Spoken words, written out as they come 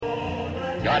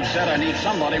God said, I need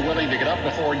somebody willing to get up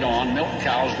before dawn, milk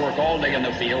cows, work all day in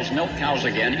the fields, milk cows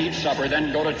again, eat supper,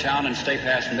 then go to town and stay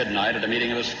past midnight at a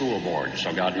meeting of the school board.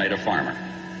 So God made a farmer.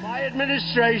 My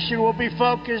administration will be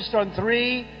focused on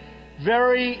three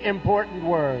very important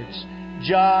words: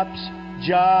 jobs,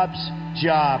 jobs,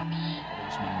 jobs. A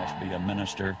policeman must be a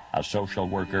minister, a social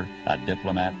worker, a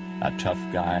diplomat, a tough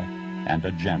guy, and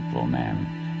a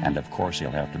gentleman. And of course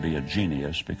he'll have to be a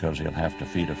genius because he'll have to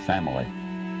feed a family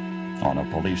on a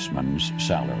policeman's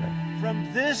salary. From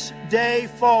this day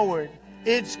forward,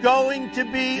 it's going to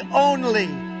be only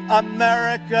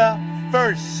America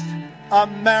first.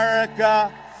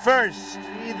 America first.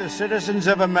 We, the citizens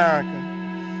of America,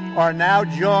 are now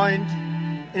joined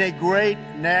in a great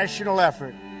national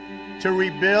effort to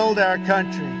rebuild our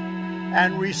country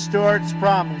and restore its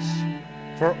promise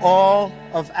for all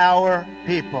of our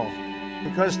people.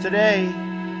 Because today,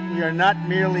 we are not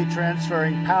merely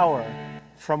transferring power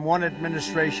from one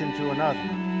administration to another,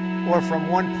 or from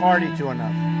one party to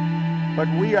another, but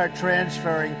we are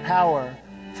transferring power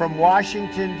from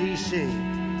Washington, D.C.,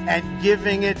 and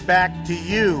giving it back to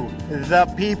you, the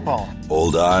people.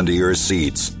 Hold on to your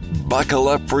seats. Buckle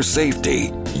up for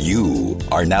safety. You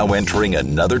are now entering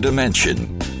another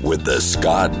dimension with The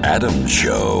Scott Adams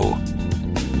Show.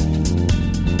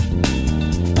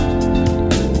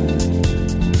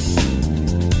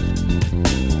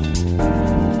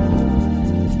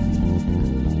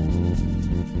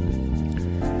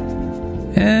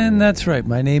 And that's right.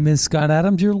 My name is Scott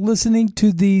Adams. You're listening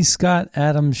to the Scott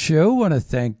Adams Show. I want to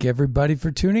thank everybody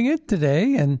for tuning in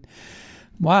today. And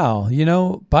wow, you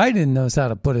know, Biden knows how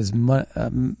to put his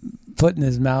foot in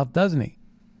his mouth, doesn't he?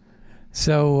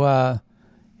 So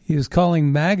he was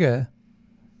calling MAGA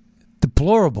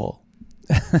deplorable.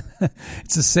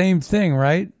 It's the same thing,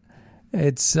 right?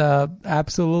 It's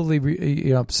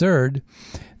absolutely absurd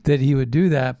that he would do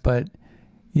that, but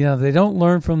you know, they don't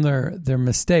learn from their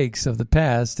mistakes of the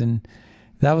past, and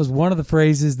that was one of the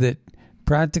phrases that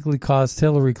practically cost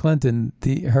Hillary Clinton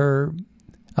her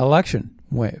election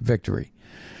victory.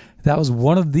 That was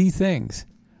one of the things.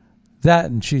 That,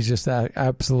 and she's just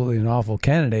absolutely an awful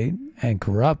candidate and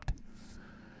corrupt.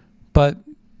 But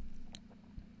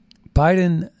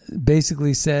Biden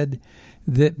basically said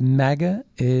that MAGA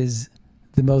is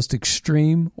the most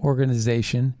extreme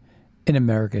organization in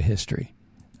American history.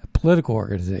 Political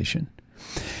organization.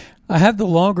 I have the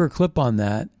longer clip on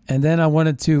that, and then I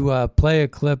wanted to play a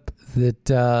clip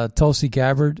that Tulsi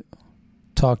Gabbard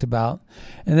talked about,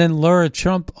 and then Laura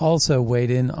Trump also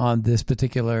weighed in on this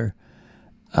particular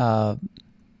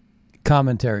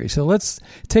commentary. So let's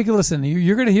take a listen.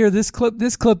 You're going to hear this clip.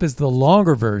 This clip is the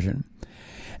longer version,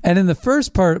 and in the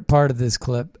first part of this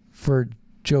clip for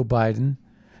Joe Biden,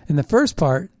 in the first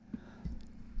part,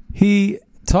 he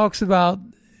talks about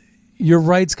your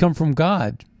rights come from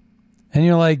God. And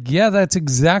you're like, yeah, that's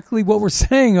exactly what we're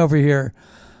saying over here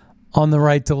on the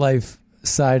right to life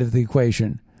side of the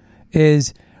equation,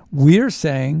 is we're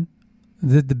saying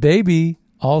that the baby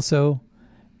also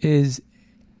is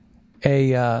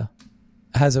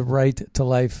has a right to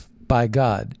life by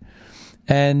God.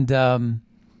 And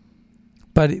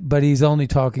but he's only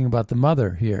talking about the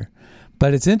mother here.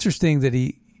 But it's interesting that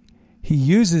he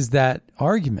uses that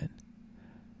argument.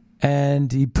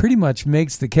 And he pretty much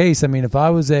makes the case. I mean, if I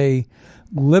was a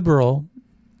liberal,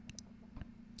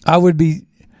 I would be,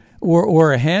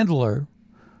 or a handler,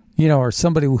 or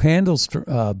somebody who handles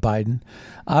Biden,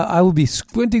 I would be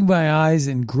squinting my eyes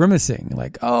and grimacing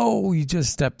like, oh, you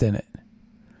just stepped in it.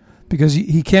 Because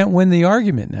he can't win the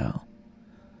argument now.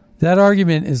 That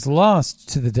argument is lost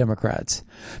to the Democrats.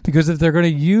 Because if they're going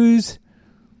to use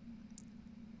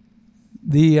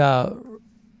the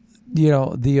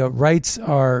rights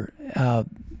are,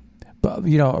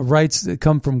 rights that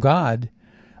come from God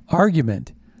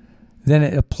argument, then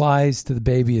it applies to the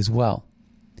baby as well.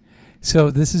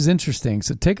 So this is interesting.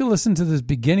 So take a listen to this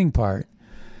beginning part.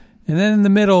 And then in the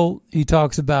middle, he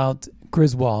talks about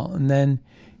Griswold. And then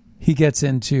he gets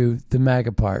into the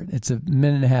MAGA part. It's a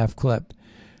 1.5-minute clip.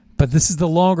 But this is the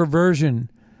longer version,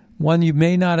 one you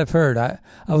may not have heard. I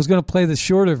was going to play the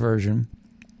shorter version.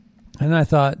 And I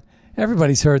thought,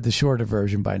 everybody's heard the shorter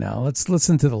version by now. Let's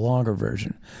listen to the longer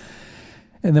version.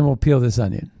 And then we'll peel this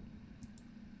onion.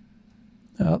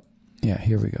 Oh, yeah,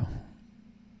 here we go.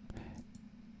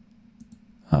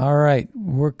 All right,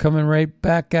 we're coming right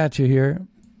back at you here.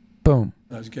 Boom.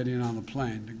 I was getting on the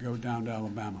plane to go down to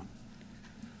Alabama.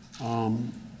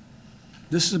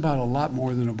 This is about a lot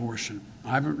more than abortion.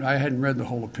 I hadn't read the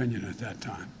whole opinion at that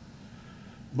time.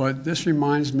 But this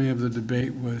reminds me of the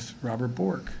debate with Robert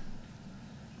Bork.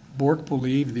 Bork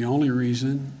believed the only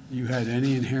reason you had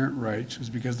any inherent rights was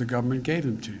because the government gave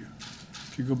them to you.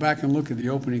 If you go back and look at the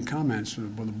opening comments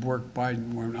of the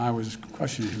Bork-Biden when I was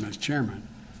questioning him as chairman,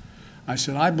 I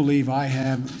said, I believe I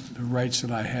have the rights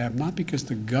that I have, not because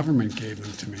the government gave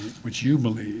them to me, which you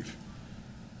believe,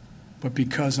 but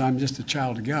because I'm just a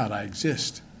child of God. I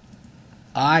exist.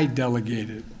 I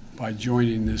delegated by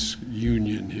joining this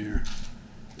union here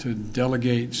to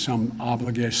delegate some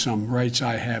obligation, some rights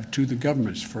I have to the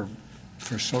governments for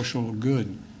social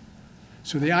good.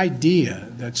 So the idea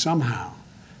that somehow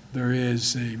there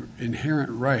is an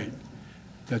inherent right,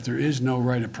 that there is no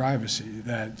right of privacy,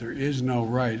 that there is no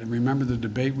right. And remember the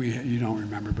debate you don't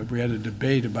remember, but we had a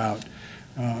debate about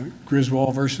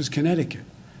Griswold versus Connecticut.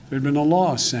 There had been a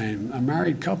law saying a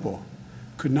married couple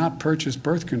could not purchase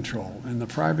birth control in the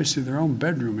privacy of their own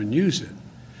bedroom and use it.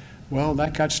 Well,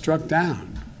 that got struck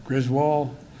down.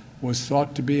 Griswold was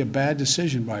thought to be a bad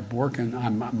decision by Bork, and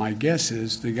my guess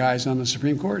is the guy's on the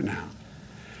Supreme Court now.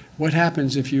 What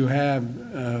happens if you have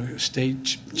a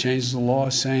state changes the law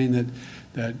saying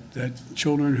that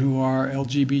children who are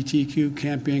LGBTQ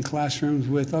can't be in classrooms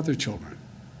with other children?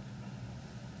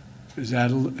 Is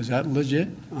that legit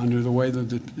under the way the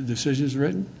decision is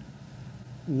written?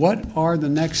 What are the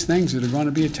next things that are going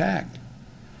to be attacked?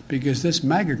 Because this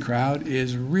MAGA crowd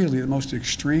is really the most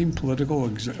extreme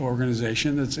political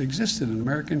organization that's existed in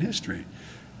American history,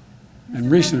 in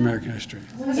recent American history.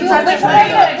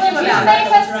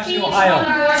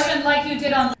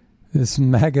 This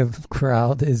MAGA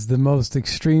crowd is the most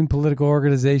extreme political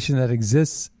organization that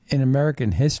exists in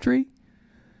American history?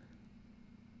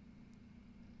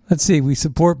 Let's see, we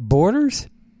support borders,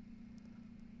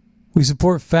 we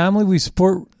support family, we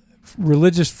support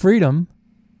religious freedom.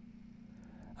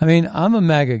 I mean, I'm a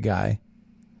MAGA guy.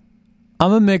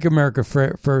 I'm a Make America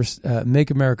First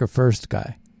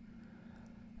guy.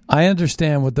 I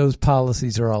understand what those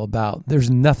policies are all about. There's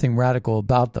nothing radical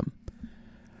about them.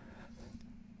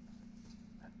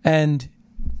 And,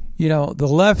 you know, the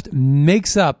left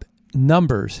makes up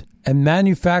numbers and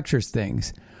manufactures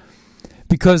things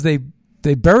because they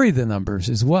bury the numbers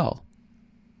as well.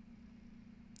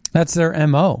 That's their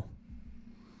MO.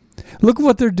 Look at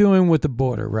what they're doing with the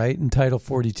border, right, in Title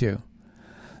 42.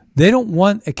 They don't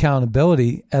want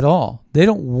accountability at all. They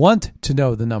don't want to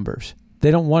know the numbers. They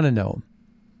don't want to know them.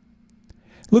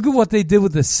 Look at what they did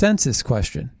with the census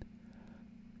question.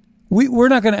 We're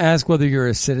not going to ask whether you're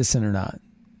a citizen or not.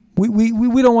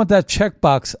 We don't want that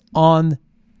checkbox on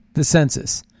the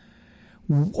census.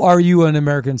 Are you an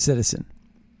American citizen?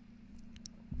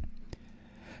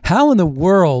 How in the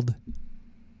world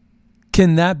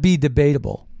can that be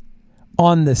debatable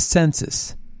on the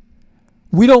census?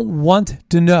 We don't want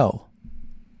to know.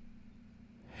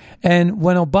 And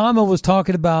when Obama was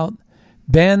talking about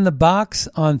ban the box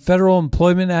on federal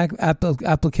employment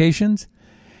applications,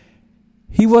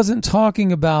 he wasn't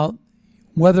talking about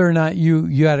whether or not you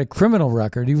had a criminal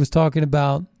record. He wasn't talking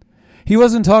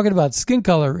about skin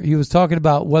color. He was talking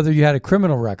about whether you had a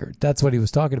criminal record. That's what he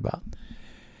was talking about.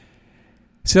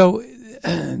 So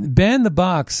ban the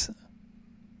box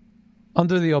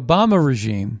under the Obama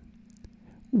regime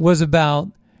was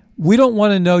about, we don't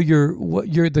want to know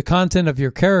the content of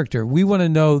your character. We want to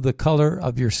know the color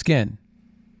of your skin.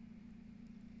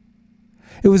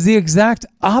 It was the exact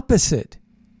opposite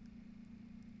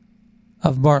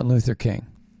of Martin Luther King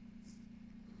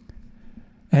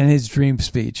and his dream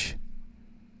speech.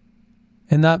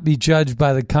 And not be judged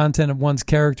by the content of one's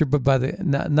character, but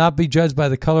not be judged by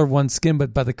the color of one's skin,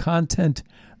 but by the content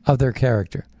of their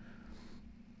character.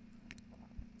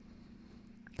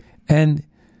 And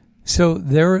so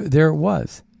there it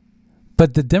was.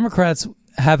 But the Democrats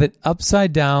have it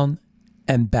upside down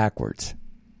and backwards.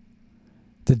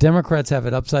 The Democrats have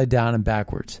it upside down and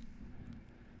backwards.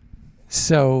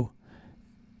 So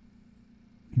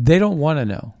they don't want to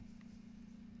know.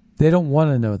 They don't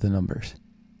want to know the numbers.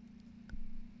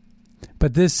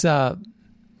 But he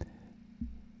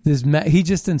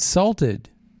just insulted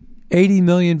 80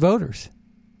 million voters.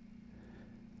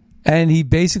 And he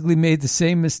basically made the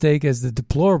same mistake as the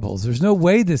deplorables. There's no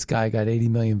way this guy got 80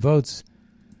 million votes.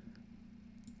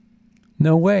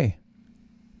 No way.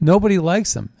 Nobody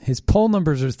likes him. His poll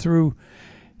numbers are through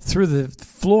the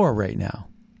floor right now.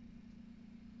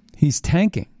 He's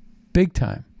tanking big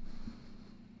time.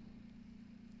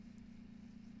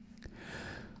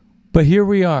 But here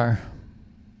we are.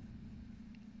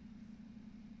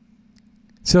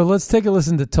 So let's take a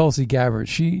listen to Tulsi Gabbard.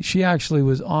 She actually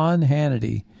was on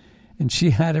Hannity, and she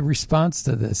had a response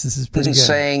to this. This is pretty good.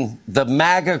 Saying the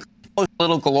MAGA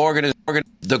political organization,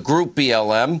 the group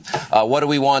BLM, what do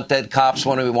we want dead cops?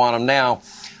 When do we want them now?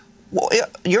 Well,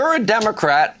 you're a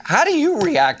Democrat. How do you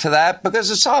react to that? Because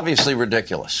it's obviously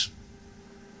ridiculous.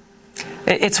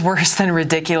 It's worse than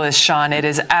ridiculous, Sean. It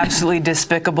is absolutely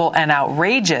despicable and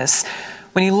outrageous.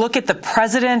 When you look at the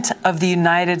President of the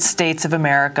United States of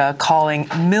America calling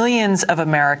millions of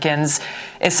Americans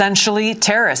essentially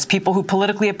terrorists, people who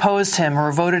politically opposed him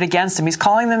or voted against him, he's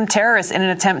calling them terrorists in an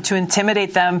attempt to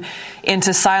intimidate them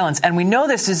into silence. And we know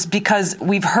this is because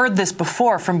we've heard this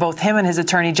before from both him and his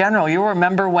Attorney General. You'll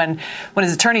remember when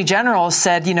his Attorney General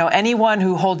said, anyone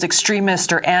who holds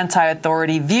extremist or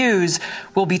anti-authority views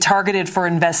will be targeted for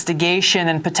investigation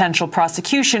and potential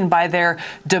prosecution by their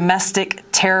domestic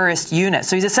terrorist unit.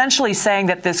 So he's essentially saying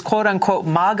that this quote-unquote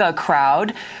MAGA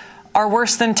crowd are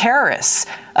worse than terrorists.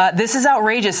 This is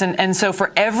outrageous. And so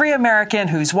for every American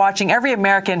who's watching, every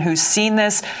American who's seen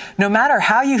this, no matter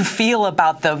how you feel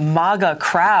about the MAGA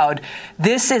crowd,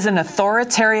 this is an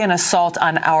authoritarian assault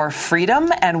on our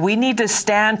freedom, and we need to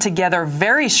stand together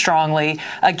very strongly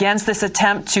against this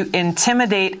attempt to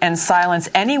intimidate and silence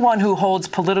anyone who holds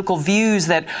political views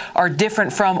that are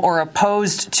different from or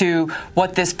opposed to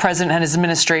what this president and his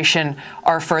administration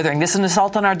are furthering. This is an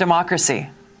assault on our democracy.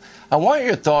 I want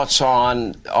your thoughts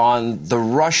on the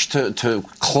rush to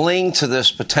cling to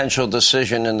this potential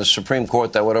decision in the Supreme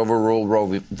Court that would overrule Roe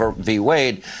v.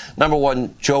 Wade. Number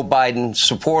one, Joe Biden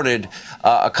supported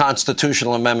a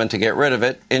constitutional amendment to get rid of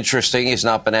it. Interesting, he's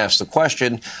not been asked the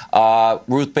question.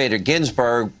 Ruth Bader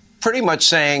Ginsburg pretty much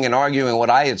saying and arguing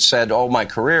what I had said all my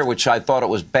career, which I thought it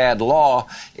was bad law.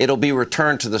 It'll be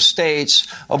returned to the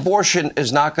states. Abortion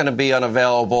is not going to be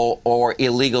unavailable or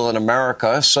illegal in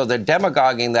America, so they're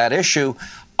demagoguing that issue.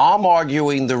 I'm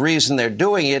arguing the reason they're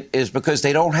doing it is because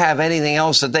they don't have anything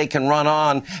else that they can run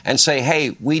on and say,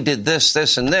 hey, we did this,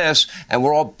 this, and this, and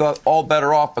we're all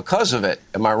better off because of it.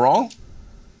 Am I wrong?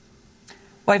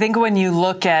 Well, I think when you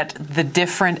look at the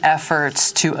different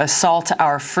efforts to assault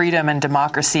our freedom and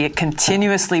democracy, it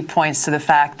continuously points to the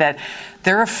fact that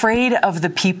they're afraid of the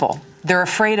people. They're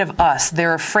afraid of us.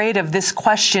 They're afraid of this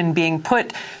question being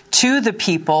put to the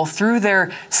people through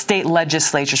their state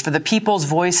legislatures, for the people's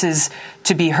voices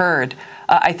to be heard.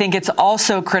 I think it's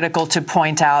also critical to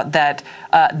point out that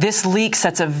this leak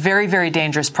sets a very, very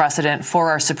dangerous precedent for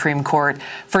our Supreme Court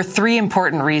for three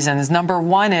important reasons. Number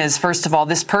one is, first of all,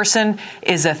 this person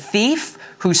is a thief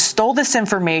who stole this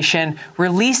information,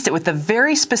 released it with a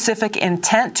very specific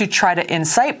intent to try to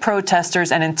incite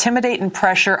protesters and intimidate and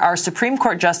pressure our Supreme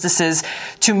Court justices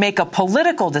to make a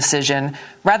political decision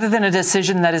rather than a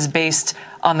decision that is based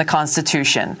on the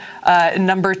Constitution.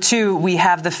 Number two, we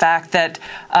have the fact that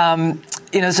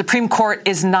the Supreme Court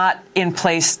is not in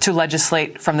place to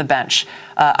legislate from the bench.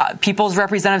 People's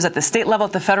representatives at the state level,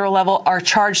 at the federal level, are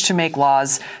charged to make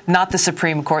laws, not the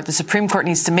Supreme Court. The Supreme Court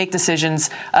needs to make decisions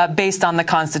based on the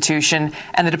Constitution.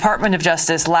 And the Department of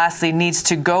Justice, lastly, needs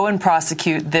to go and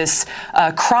prosecute this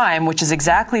crime, which is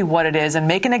exactly what it is, and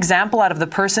make an example out of the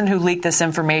person who leaked this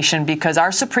information, because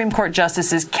our Supreme Court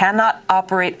justices cannot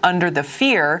operate under the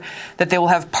fear that they will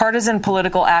have partisan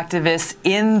political activists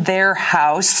in their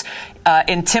house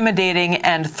intimidating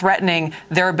and threatening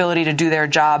their ability to do their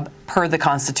job per the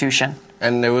Constitution.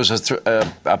 And there was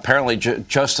apparently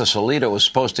Justice Alito was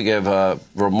supposed to give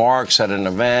remarks at an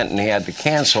event, and he had to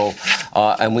cancel,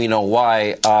 and we know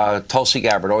why. Tulsi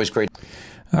Gabbard, always great.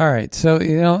 All right. So,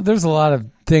 there's a lot of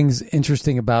things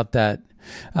interesting about that.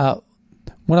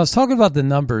 When I was talking about the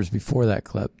numbers before that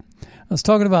clip, I was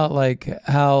talking about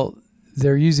how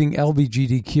they're using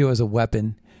LGBTQ as a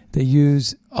weapon. They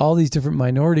use all these different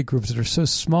minority groups that are so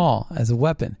small as a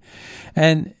weapon.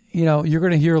 And, you're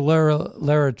going to hear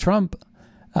Lara Trump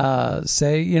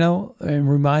say, and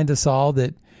remind us all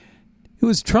that it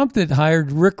was Trump that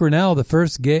hired Rick Grenell, the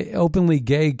first openly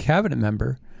gay cabinet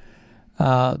member,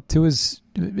 to his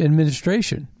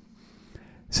administration.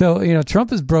 So, Trump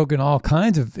has broken all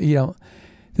kinds of, the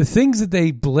things that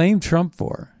they blame Trump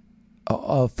for,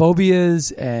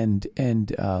 phobias and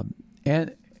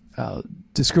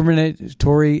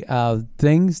discriminatory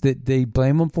things that they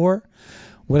blame him for,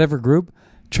 whatever group.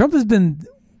 Trump has been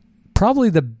probably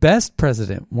the best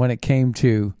president when it came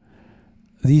to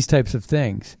these types of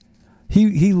things.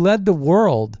 He led the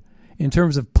world in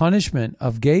terms of punishment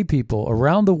of gay people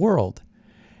around the world.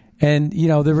 And,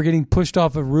 they were getting pushed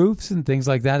off of roofs and things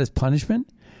like that as punishment.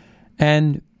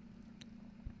 And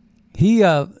he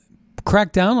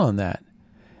cracked down on that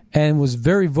and was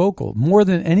very vocal, more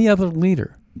than any other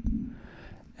leader.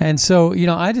 And so,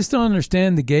 I just don't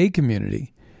understand the gay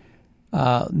community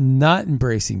not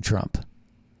embracing Trump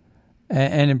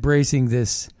and embracing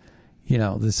this,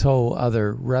 this whole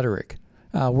other rhetoric.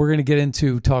 We're going to get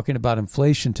into talking about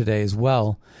inflation today as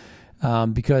well,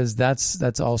 because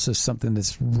that's also something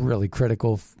that's really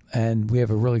critical. And we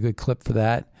have a really good clip for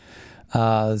that.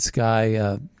 This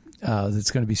guy,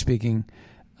 that's going to be speaking,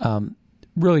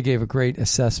 really gave a great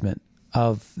assessment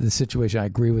of the situation. I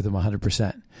agree with him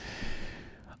 100%.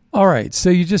 All right, so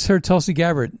you just heard Tulsi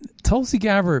Gabbard. Tulsi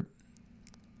Gabbard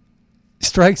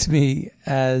strikes me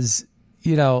as,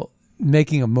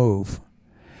 making a move,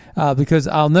 because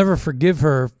I'll never forgive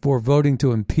her for voting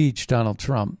to impeach Donald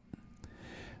Trump.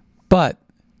 But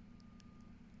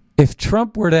if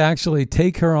Trump were to actually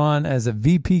take her on as a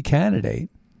VP candidate,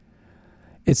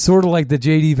 it's sort of like the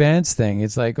J.D. Vance thing.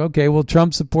 It's like, okay, well,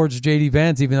 Trump supports J.D.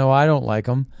 Vance even though I don't like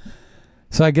him,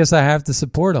 so I guess I have to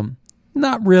support him.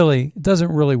 Not really. It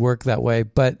doesn't really work that way.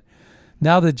 But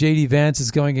now that J.D. Vance is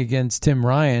going against Tim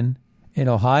Ryan in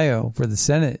Ohio for the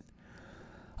Senate,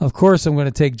 of course I'm going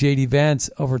to take J.D. Vance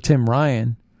over Tim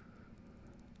Ryan.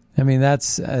 I mean,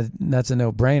 that's a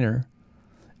no-brainer.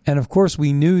 And, of course,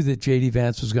 we knew that J.D.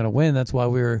 Vance was going to win. That's why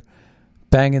we were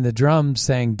banging the drums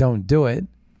saying don't do it.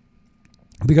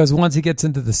 Because once he gets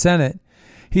into the Senate,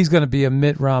 he's going to be a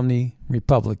Mitt Romney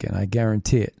Republican. I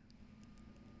guarantee it.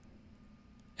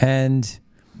 And,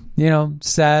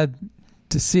 sad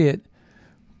to see it.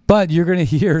 But you're going to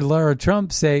hear Lara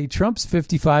Trump say Trump's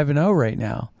 55-0 right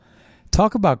now.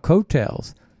 Talk about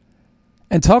coattails.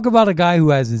 And talk about a guy who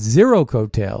has zero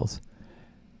coattails.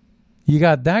 You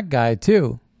got that guy,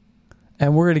 too.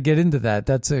 And we're going to get into that.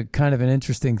 That's a kind of an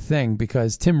interesting thing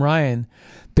because Tim Ryan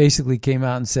basically came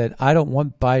out and said, I don't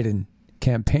want Biden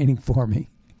campaigning for me.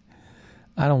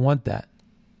 I don't want that.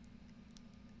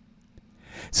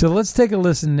 So let's take a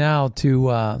listen now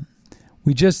to,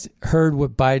 we just heard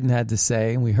what Biden had to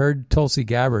say, and we heard Tulsi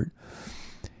Gabbard.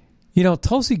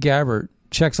 Tulsi Gabbard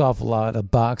checks off a lot of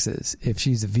boxes if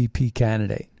she's a VP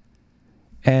candidate.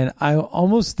 And I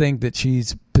almost think that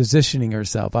she's positioning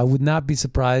herself. I would not be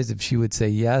surprised if she would say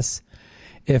yes,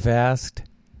 if asked,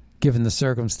 given the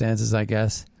circumstances, I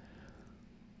guess.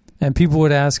 And people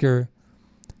would ask her,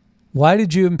 why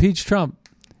did you impeach Trump?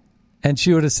 And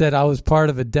she would have said, I was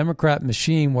part of a Democrat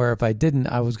machine where if I didn't,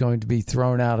 I was going to be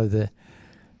thrown out of the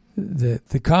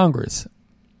Congress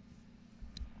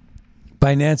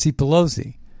by Nancy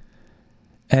Pelosi.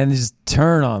 And just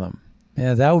turn on them.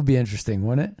 Yeah, that would be interesting,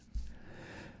 wouldn't it?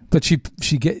 But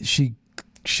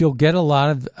she'll get a lot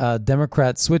of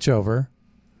Democrat switchover.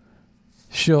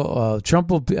 Trump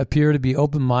will appear to be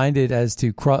open-minded as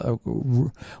to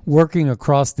working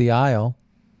across the aisle.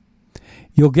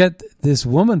 You'll get this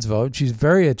woman's vote. She's a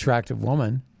very attractive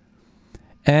woman.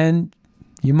 And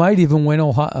you might even win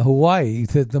Hawaii,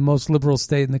 the most liberal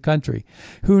state in the country.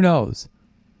 Who knows?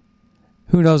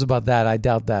 Who knows about that? I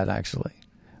doubt that, actually.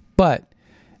 But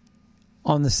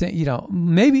on the same,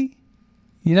 maybe.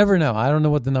 You never know. I don't know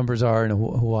what the numbers are in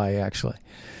Hawaii, actually.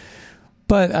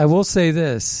 But I will say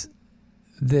this,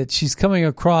 that she's coming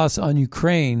across on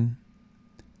Ukraine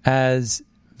as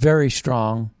very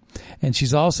strong. And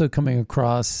she's also coming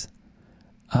across,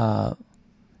 on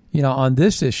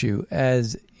this issue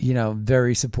as,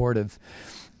 very supportive.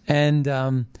 And,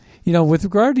 with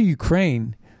regard to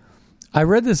Ukraine, I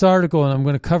read this article, and I'm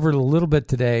going to cover it a little bit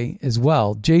today as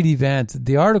well. J.D. Vance,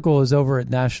 the article is over at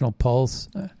National Pulse,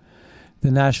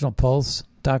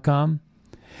 thenationalpulse.com.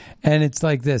 And it's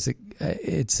like this.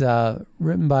 It's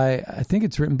written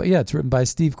by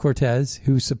Steve Cortez,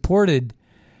 who supported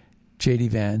J.D.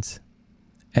 Vance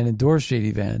and endorsed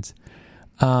J.D. Vance.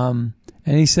 And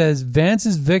he says,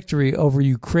 Vance's victory over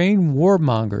Ukraine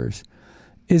warmongers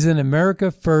is an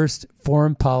America First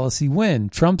foreign policy win.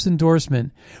 Trump's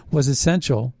endorsement was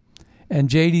essential, and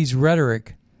J.D.'s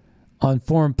rhetoric on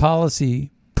foreign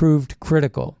policy proved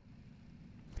critical.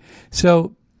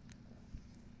 So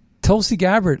Tulsi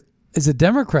Gabbard is a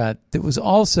Democrat that was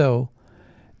also,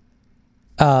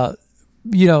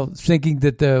 thinking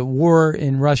that the war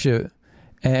in Russia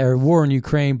or war in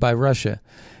Ukraine by Russia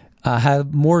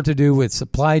had more to do with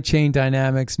supply chain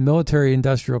dynamics,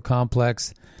 military-industrial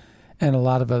complex, and a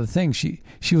lot of other things.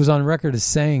 She was on record as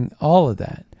saying all of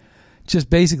that,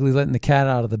 just basically letting the cat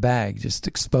out of the bag, just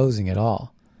exposing it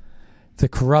all, the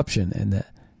corruption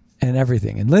and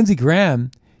everything. And Lindsey Graham,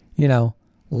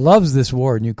 loves this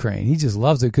war in Ukraine. He just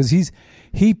loves it because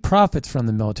he profits from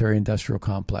the military-industrial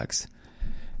complex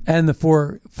and the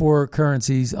four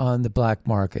currencies on the black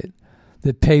market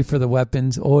that pay for the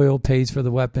weapons. Oil pays for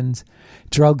the weapons,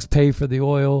 drugs pay for the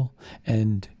oil,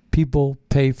 and people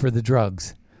pay for the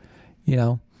drugs.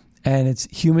 And it's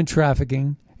human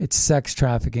trafficking, it's sex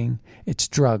trafficking, it's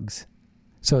drugs.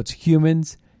 So it's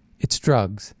humans, it's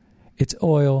drugs, it's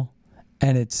oil,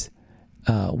 and it's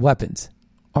weapons,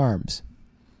 arms.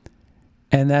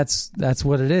 And that's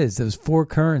what it is, those four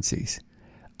currencies.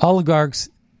 Oligarchs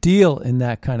deal in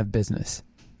that kind of business.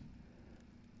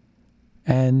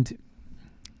 And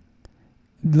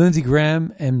Lindsey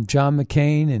Graham and John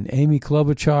McCain and Amy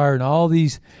Klobuchar and all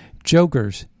these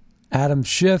jokers, Adam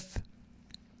Schiff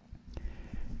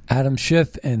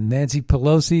and Nancy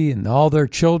Pelosi and all their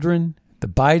children, the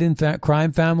Biden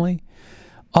crime family,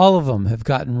 all of them have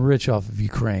gotten rich off of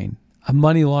Ukraine, a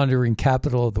money laundering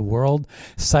capital of the world.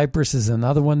 Cyprus is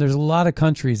another one. There's a lot of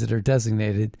countries that are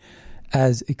designated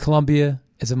as Colombia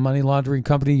is a money laundering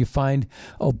company. You find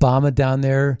Obama down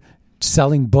there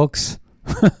selling books,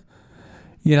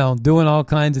 doing all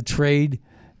kinds of trade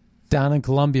down in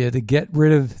Colombia to get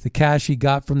rid of the cash he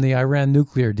got from the Iran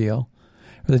nuclear deal,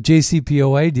 or the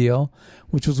JCPOA deal,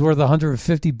 which was worth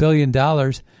 $150 billion.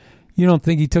 You don't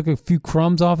think he took a few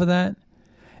crumbs off of that?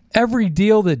 Every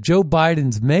deal that Joe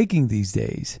Biden's making these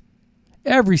days,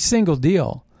 every single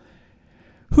deal.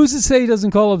 Who's to say he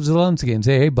doesn't call up Zelensky and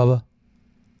say, hey, Bubba,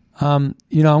 I'm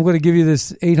going to give you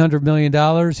this $800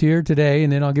 million here today,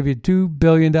 and then I'll give you $2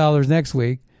 billion next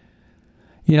week.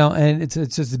 And it's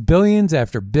just billions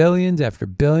after billions after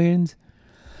billions.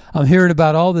 I'm hearing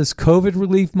about all this COVID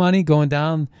relief money going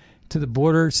down to the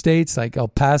border states like El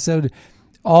Paso,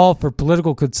 all for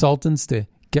political consultants to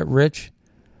get rich.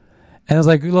 And I was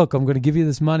like, look, I'm going to give you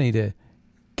this money to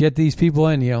get these people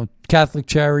in. Catholic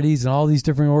Charities and all these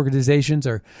different organizations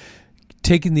are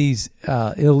taking these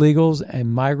illegals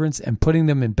and migrants and putting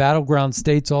them in battleground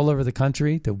states all over the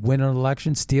country to win an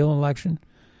election, steal an election.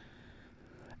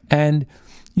 And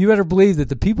you better believe that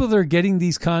the people that are getting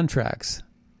these contracts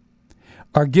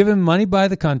are given money by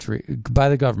the country, by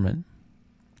the government,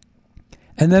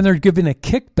 and then they're giving a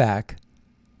kickback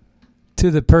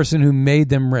to the person who made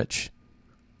them rich.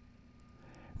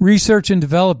 Research and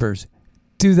developers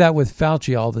do that with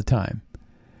Fauci all the time.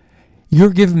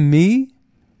 You're giving me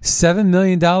 $7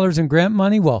 million in grant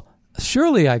money? Well,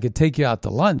 surely I could take you out to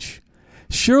lunch.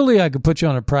 Surely I could put you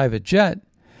on a private jet.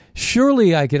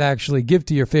 Surely I could actually give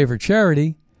to your favorite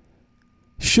charity.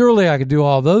 Surely I could do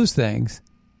all those things.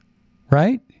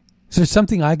 Right? Is there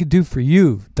something I could do for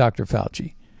you, Dr.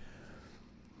 Fauci?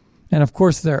 And of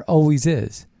course there always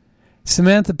is.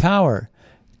 Samantha Power,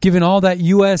 giving all that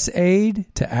U.S. aid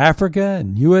to Africa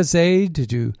and U.S. aid to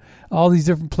do all these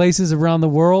different places around the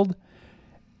world.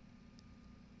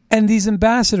 And these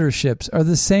ambassadorships are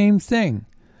the same thing.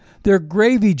 They're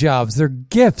gravy jobs. They're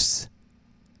gifts.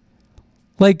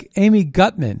 Like Amy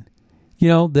Gutmann,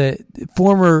 the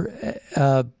former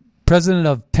president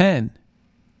of Penn,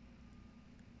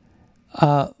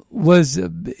 was,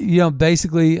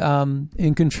 basically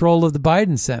in control of the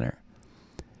Biden Center.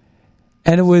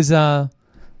 And it was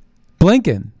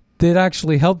Blinken that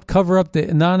actually helped cover up the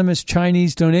anonymous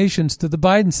Chinese donations to the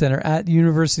Biden Center at the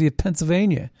University of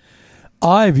Pennsylvania.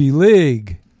 Ivy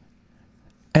League.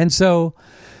 And so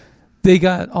they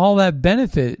got all that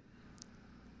benefit.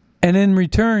 And in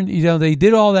return, they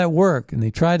did all that work and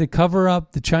they tried to cover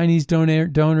up the Chinese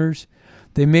donors.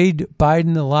 They made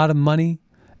Biden a lot of money.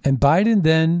 And Biden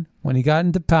then, when he got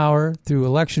into power through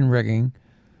election rigging,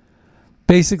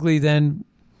 basically then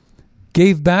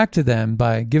gave back to them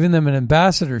by giving them an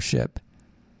ambassadorship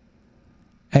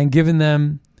and giving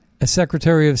them a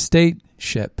Secretary of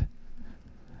State-ship.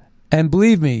 And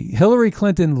believe me, Hillary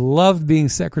Clinton loved being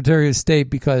Secretary of State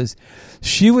because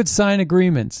she would sign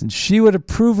agreements and she would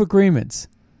approve agreements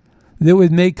that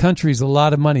would make countries a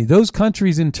lot of money. Those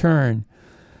countries, in turn,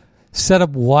 set up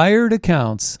wired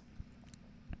accounts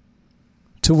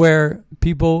to where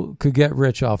people could get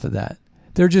rich off of that.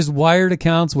 They're just wired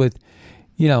accounts with,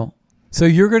 so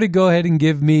you're going to go ahead and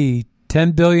give me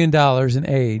 $10 billion in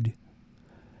aid,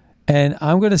 and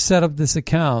I'm going to set up this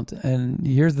account, and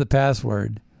here's the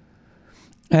password.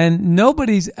 And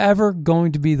nobody's ever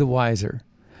going to be the wiser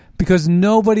because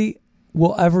nobody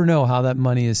will ever know how that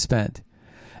money is spent.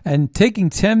 And taking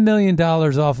 $10 million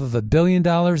off of $1 billion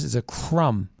is a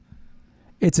crumb.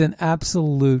 It's an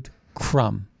absolute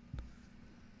crumb.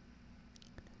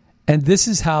 And this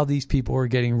is how these people are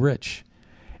getting rich.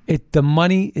 The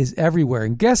money is everywhere.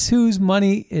 And guess whose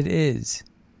money it is?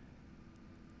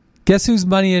 Guess whose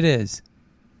money it is?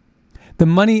 The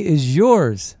money is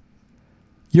yours.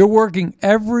 You're working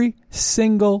every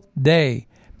single day,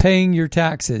 paying your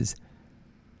taxes.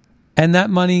 And that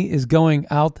money is going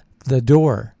out the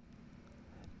door.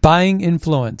 Buying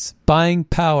influence, buying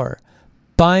power,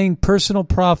 buying personal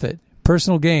profit,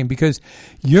 personal gain. Because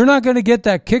you're not going to get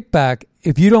that kickback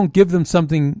if you don't give them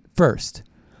something first.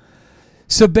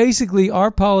 So basically, our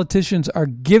politicians are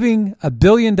giving $1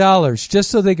 billion just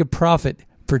so they could profit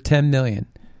for $10 million.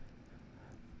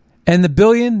 And the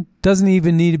billion doesn't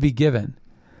even need to be given.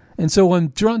 And so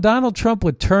when Donald Trump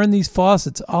would turn these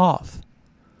faucets off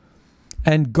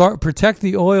and protect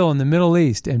the oil in the Middle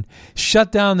East and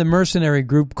shut down the mercenary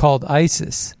group called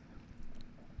ISIS,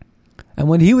 And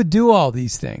when he would do all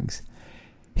these things,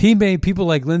 he made people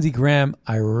like Lindsey Graham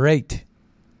irate.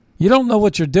 You don't know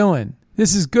what you're doing.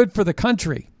 This is good for the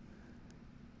country.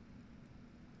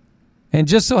 And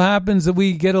just so happens that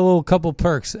we get a little couple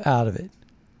perks out of it.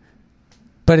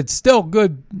 But it's still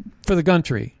good for the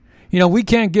country. You know, we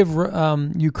can't give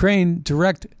Ukraine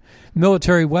direct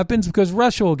military weapons because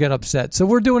Russia will get upset. So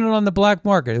we're doing it on the black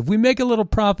market. If we make a little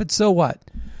profit, so what?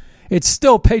 It's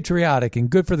still patriotic and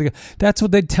good for the... That's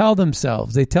what they tell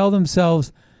themselves. They tell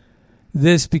themselves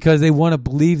this because they want to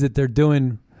believe that they're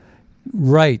doing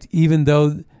right, even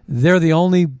though they're the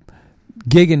only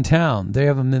gig in town. They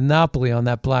have a monopoly on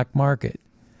that black market.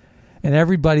 And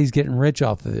everybody's getting rich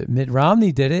off of it. Mitt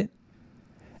Romney did it.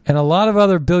 And a lot of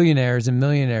other billionaires and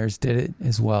millionaires did it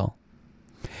as well.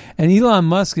 And Elon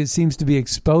Musk seems to be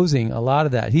exposing a lot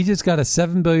of that. He just got a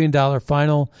 $7 billion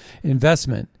final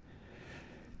investment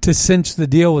to cinch the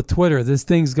deal with Twitter. This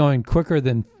thing's going quicker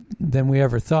than we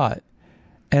ever thought.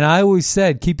 And I always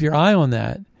said, keep your eye on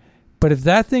that. But if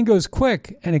that thing goes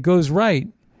quick and it goes right,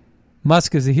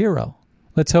 Musk is a hero.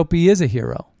 Let's hope he is a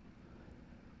hero.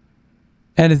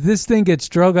 And if this thing gets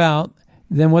drug out,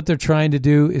 then what they're trying to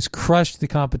do is crush the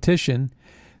competition,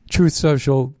 Truth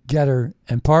Social, Getter,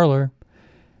 and Parler,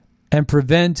 and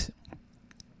prevent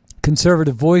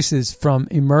conservative voices from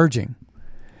emerging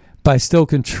by still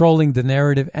controlling the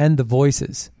narrative and the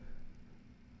voices.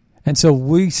 And so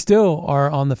we still are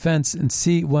on the fence and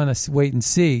want to wait and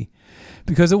see,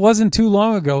 because it wasn't too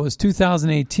long ago, it was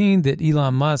 2018, that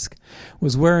Elon Musk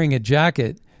was wearing a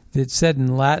jacket that said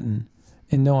in Latin,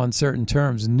 in no uncertain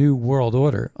terms, New World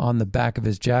Order on the back of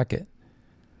his jacket.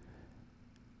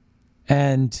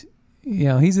 And, you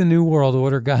know, he's a New World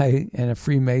Order guy and a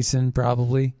Freemason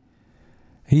probably.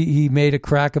 He made a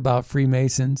crack about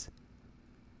Freemasons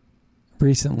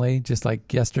recently, just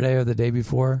like yesterday or the day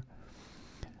before.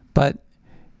 But,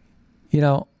 you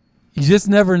know, you just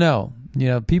never know. You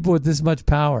know, people with this much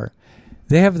power,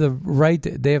 they have the right,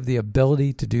 they have the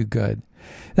ability to do good.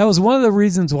 That was one of the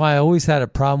reasons why I always had a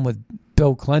problem with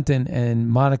Bill Clinton and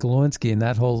Monica Lewinsky in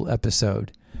that whole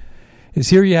episode. Is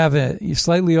here you have a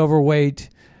slightly overweight,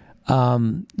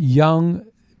 young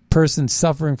person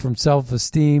suffering from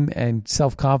self-esteem and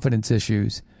self-confidence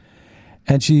issues.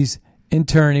 And she's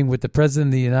interning with the President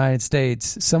of the United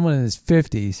States, someone in his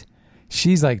 50s.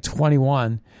 She's like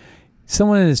 21.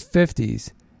 Someone in his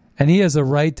 50s. And he has a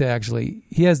right to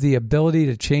he has the ability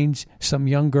to change some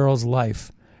young girl's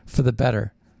life for the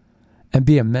better and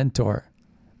be a mentor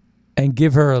and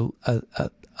give her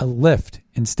a lift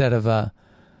instead of a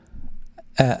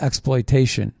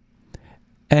exploitation.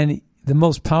 And the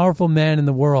most powerful man in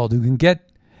the world who can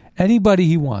get anybody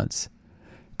he wants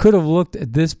could have looked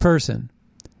at this person,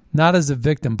 not as a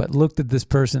victim, but looked at this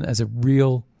person as a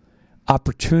real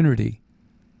opportunity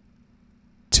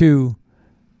to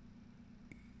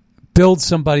build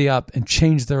somebody up and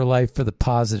change their life for the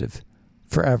positive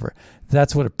forever.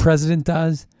 That's what a president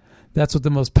does. That's what the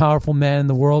most powerful man in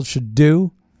the world should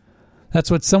do. That's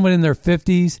what someone in their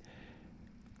 50s,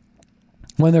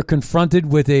 when they're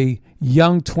confronted with a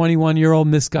young 21-year-old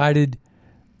misguided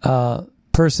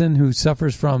person who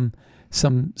suffers from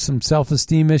some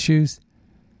self-esteem issues,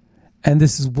 and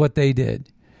this is what they did.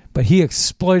 But he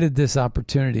exploited this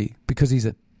opportunity because he's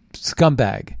a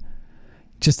scumbag,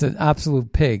 just an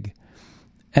absolute pig.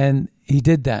 And he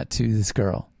did that to this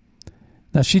girl.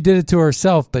 Now, she did it to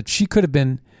herself, but she could have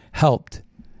been helped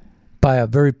by a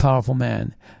very powerful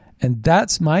man. And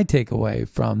that's my takeaway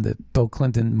from the Bill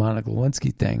Clinton, Monica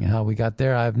Lewinsky thing. How we got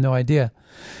there, I have no idea.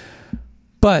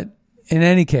 But in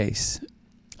any case,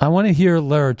 I want to hear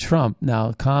Lara Trump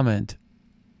now comment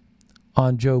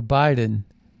on Joe Biden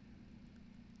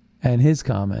and his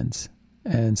comments.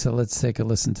 And so let's take a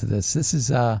listen to this. This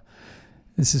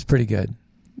is pretty good.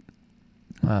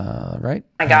 Right?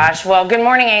 Oh my gosh. Well, good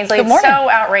morning, Ainsley. Good morning. It's so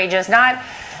outrageous. Not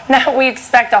we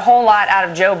expect a whole lot out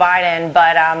of Joe Biden,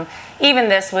 but even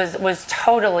this was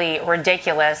totally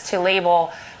ridiculous to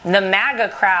label the MAGA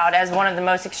crowd as one of the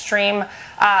most extreme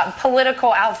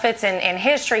political outfits in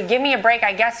history. Give me a break.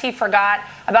 I guess he forgot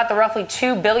about the roughly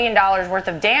 $2 billion worth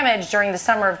of damage during the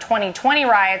summer of 2020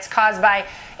 riots caused by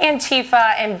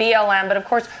Antifa and BLM. But of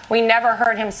course, we never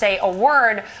heard him say a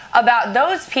word about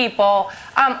those people.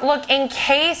 Look, in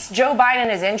case Joe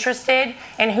Biden is interested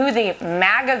in who the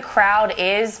MAGA crowd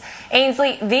is,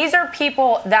 Ainsley, these are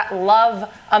people that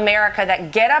love America,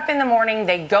 that get up in the morning,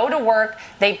 they go to work,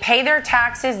 they pay their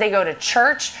taxes, they go to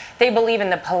church, they believe in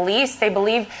the police, they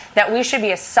believe that we should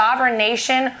be a sovereign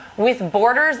nation with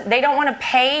borders. They don't want to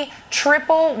pay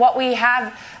triple what we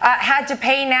have had to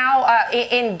pay now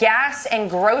in gas and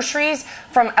groceries. groceries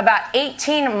from about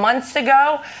 18 months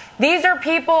ago. These are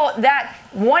people that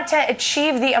want to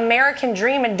achieve the American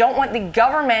dream and don't want the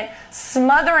government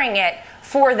smothering it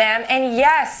for them. And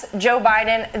yes, Joe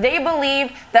Biden, they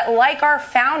believe that, like our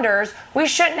founders, we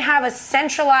shouldn't have a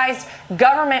centralized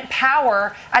government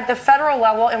power at the federal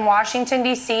level in Washington,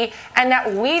 D.C., and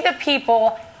that we, the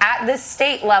people, at the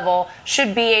state level,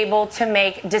 should be able to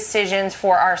make decisions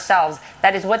for ourselves.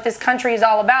 That is what this country is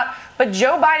all about. But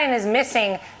Joe Biden is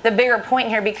missing the bigger point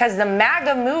here, because the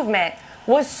MAGA movement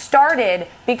was started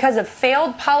because of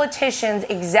failed politicians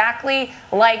exactly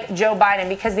like Joe Biden,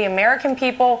 because the American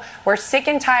people were sick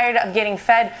and tired of getting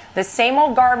fed the same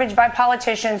old garbage by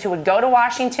politicians who would go to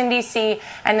Washington, D.C.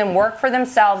 and then work for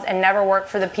themselves and never work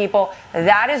for the people.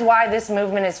 That is why this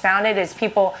movement is founded, is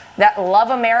people that love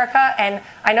America. And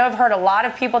I know I've heard a lot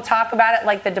of people talk about it,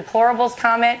 like the deplorables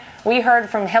comment we heard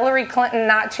from Hillary Clinton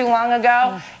not too long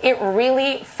ago. It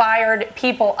really fired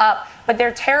people up. But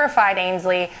they're terrified,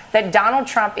 Ainsley, that Donald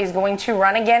Trump is going to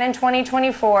run again in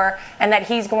 2024 and that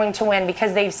he's going to win,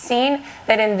 because they've seen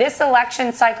that in this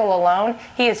election cycle alone,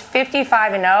 he is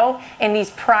 55-0 in these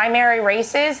primary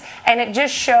races. And it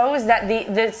just shows that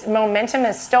this momentum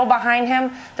is still behind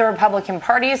him. The Republican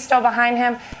Party is still behind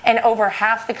him. And over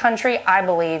half the country, I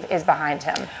believe, is behind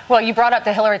him. Well, you brought up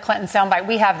the Hillary Clinton soundbite.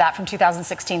 We have that from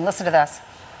 2016. Listen to this.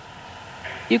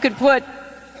 You could put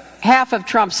half of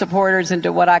Trump supporters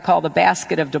into what I call the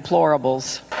basket of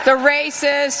deplorables. The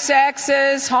racist,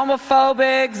 sexist,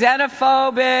 homophobic,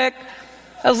 xenophobic,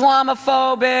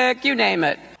 Islamophobic, you name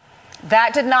it.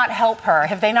 That did not help her.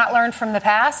 Have they not learned from the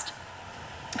past?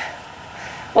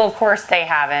 Well, of course they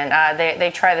haven't.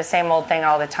 They try the same old thing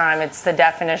all the time. It's the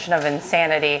definition of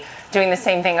insanity, doing the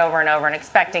same thing over and over and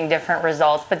expecting different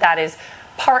results. But that is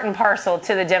part and parcel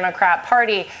to the Democrat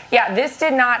Party. Yeah, this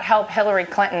did not help Hillary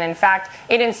Clinton. In fact,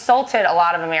 it insulted a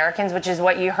lot of Americans, which is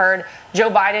what you heard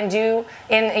Joe Biden do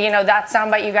in, that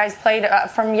soundbite you guys played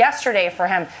from yesterday for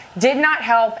him. Did not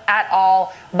help at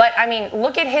all. But, I mean,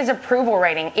 look at his approval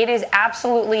rating. It is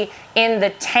absolutely in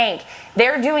the tank.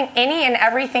 They're doing any and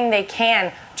everything they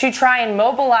can to try and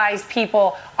mobilize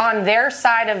people on their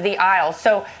side of the aisle.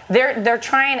 So they're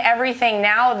trying everything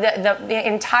now. The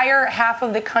entire half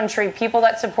of the country, people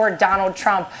that support Donald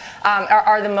Trump,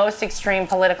 are the most extreme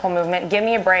political movement. Give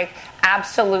me a break.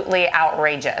 Absolutely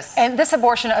outrageous. And this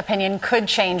abortion opinion could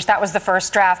change. That was the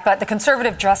first draft. But the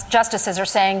conservative justices are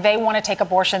saying they want to take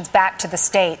abortions back to the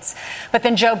states. But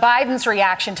then Joe Biden's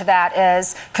reaction to that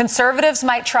is conservatives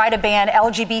might try to ban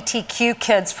LGBTQ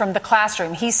kids from the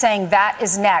classroom. He's saying that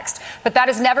is next. But that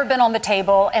has never been on the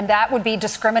table, and that would be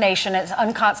discrimination. It's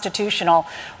unconstitutional.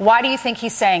 Why do you think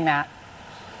he's saying that?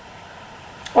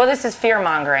 Well, this is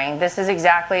fear-mongering. This is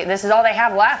all they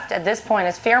have left at this point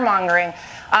is fear-mongering.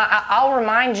 I'll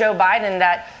remind Joe Biden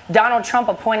that Donald Trump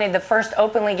appointed the first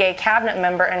openly gay cabinet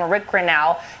member in Rick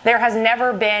Grinnell. There has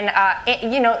never been,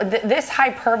 this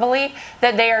hyperbole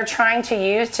that they are trying to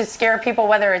use to scare people,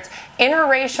 whether it's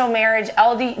interracial marriage,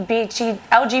 LGBTQ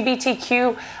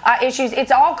issues.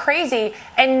 It's all crazy,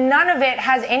 and none of it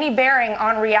has any bearing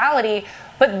on reality.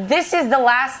 But this is the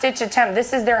last-ditch attempt.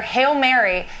 This is their Hail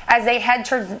Mary as they head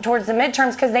towards the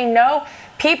midterms, because they know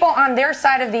people on their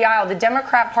side of the aisle, the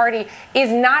Democrat Party,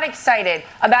 is not excited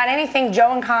about anything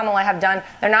Joe and Kamala have done.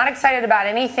 They're not excited about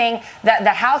anything that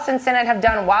the House and Senate have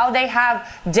done while they have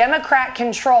Democrat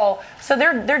control. So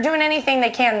they're doing anything they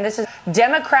can. This is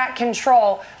Democrat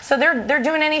control. So they're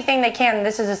doing anything they can.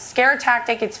 This is a scare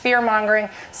tactic. It's fear-mongering,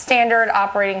 standard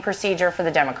operating procedure for the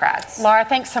Democrats. Laura,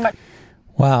 thanks so much.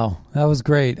 Wow, that was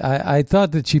great. I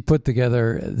thought that she put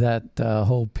together that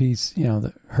whole piece,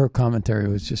 her commentary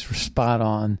was just spot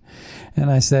on.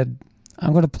 And I said,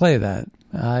 I'm going to play that.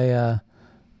 I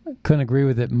couldn't agree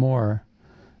with it more.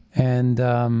 And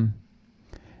then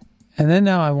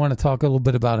now I want to talk a little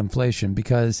bit about inflation,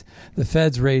 because the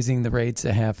Fed's raising the rates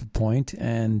 0.5 point.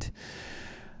 And,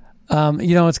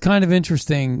 it's kind of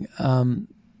interesting.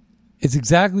 It's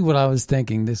exactly what I was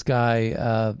thinking. This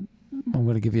guy... I'm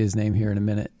going to give you his name here in a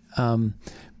minute.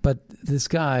 But this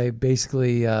guy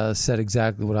basically said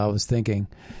exactly what I was thinking,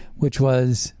 which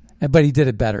was, but he did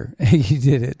it better. He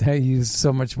did it. He was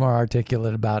so much more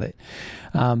articulate about it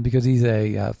because he's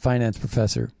a finance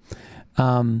professor.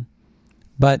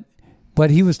 But what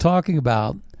he was talking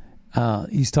about,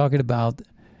 he's talking about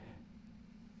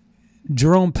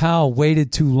Jerome Powell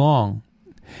waited too long.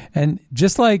 And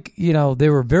just like, they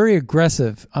were very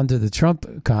aggressive under the Trump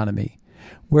economy,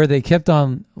 where they kept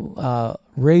on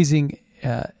raising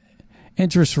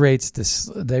interest rates.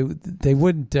 They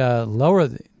wouldn't lower.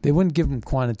 They wouldn't give them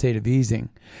quantitative easing.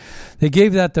 They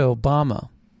gave that to Obama.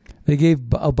 They gave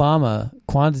Obama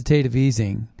quantitative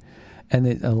easing, and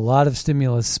a lot of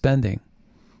stimulus spending.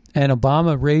 And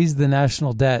Obama raised the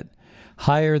national debt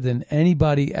higher than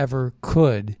anybody ever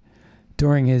could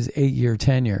during his 8-year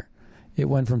tenure. It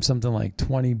went from something like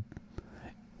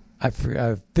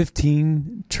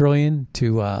 15 trillion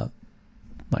to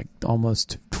like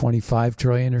almost 25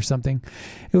 trillion or something.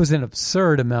 It was an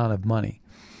absurd amount of money.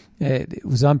 It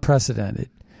was unprecedented.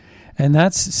 And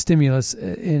that's stimulus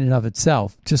in and of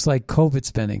itself, just like COVID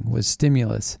spending was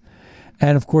stimulus.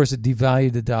 And of course, it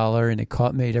devalued the dollar, and it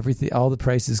made all the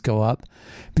prices go up,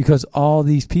 because all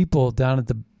these people down at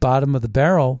the bottom of the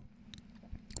barrel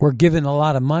were given a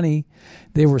lot of money.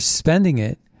 They were spending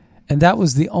it, and that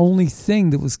was the only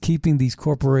thing that was keeping these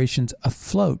corporations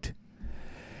afloat.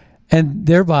 And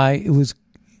thereby, it was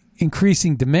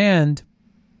increasing demand,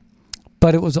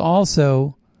 but it was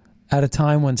also at a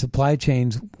time when supply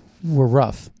chains were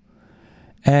rough.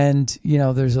 And, you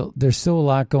know, there's still a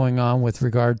lot going on with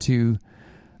regard to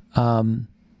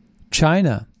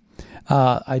China.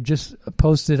 I just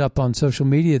posted up on social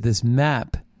media this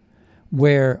map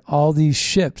where all these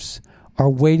ships are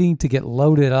waiting to get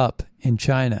loaded up in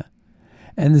China.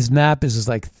 And this map is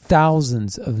like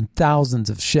thousands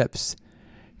of ships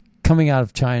coming out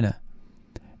of China.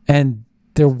 And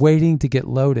they're waiting to get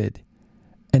loaded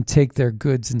and take their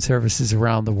goods and services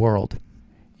around the world.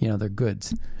 You know, their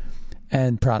goods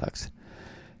and products.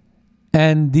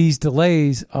 And these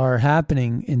delays are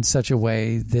happening in such a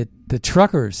way that the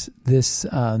truckers,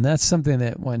 and that's something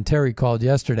that when Terry called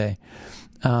yesterday,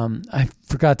 I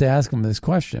forgot to ask him this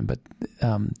question, but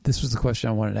this was the question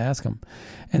I wanted to ask him.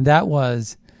 And that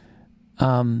was,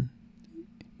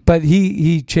 but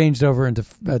he changed over into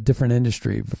a different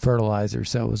industry, fertilizer,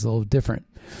 so it was a little different.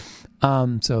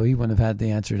 So he wouldn't have had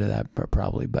the answer to that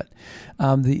probably. But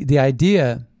the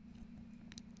idea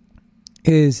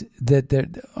is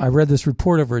that I read this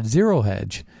report over at Zero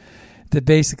Hedge that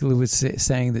basically was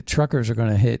saying that truckers are going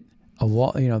to hit a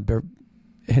wall,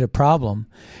 hit a problem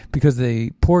because the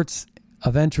ports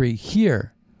of entry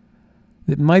here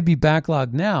that might be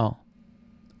backlogged now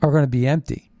are going to be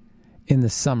empty in the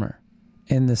summer.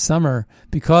 In the summer,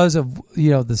 because of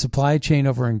the supply chain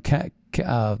over in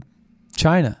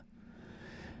China,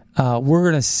 we're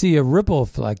going to see a ripple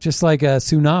effect, just like a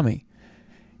tsunami.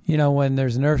 When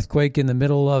there's an earthquake in the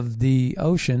middle of the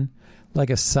ocean, like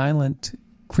a silent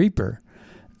creeper,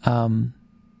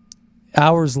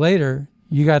 hours later,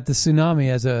 you got the tsunami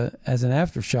as an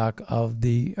aftershock of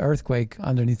the earthquake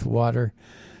underneath the water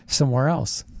somewhere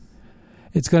else.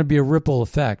 It's going to be a ripple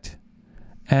effect.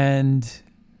 And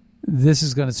this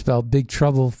is going to spell big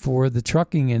trouble for the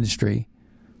trucking industry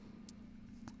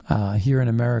here in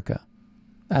America,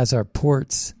 as our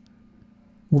ports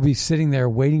will be sitting there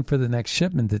waiting for the next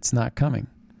shipment that's not coming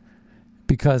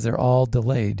because they're all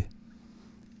delayed.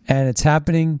 And it's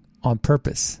happening on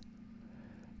purpose.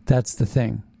 That's the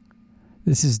thing.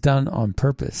 This is done on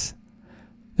purpose.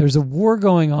 There's a war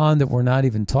going on that we're not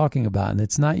even talking about, and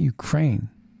it's not Ukraine.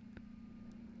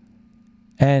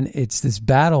 And it's this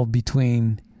battle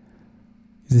between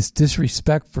this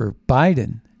disrespect for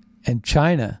Biden and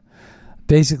China,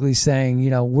 basically saying,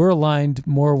 we're aligned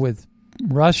more with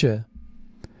Russia.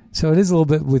 So it is a little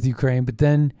bit with Ukraine, but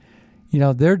then,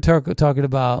 they're talking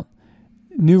about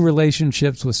new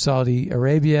relationships with Saudi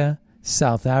Arabia,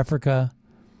 South Africa.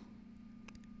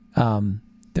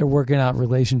 They're working out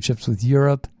relationships with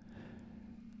Europe,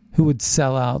 who would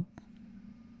sell out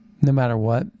no matter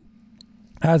what,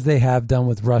 as they have done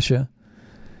with Russia.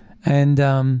 And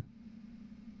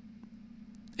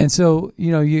so,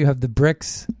 you have the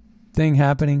BRICS thing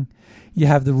happening. You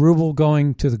have the ruble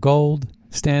going to the gold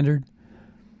standard.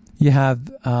 You have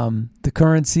the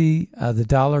currency, the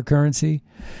dollar currency.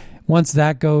 Once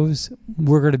that goes,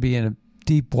 we're going to be in a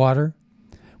deep water.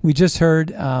 We just heard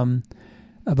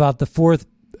about the fourth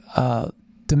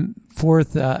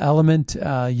element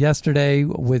yesterday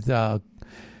with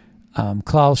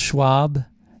Klaus Schwab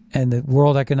and the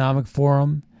World Economic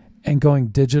Forum, and going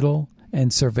digital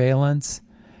and surveillance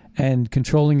and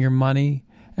controlling your money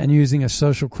and using a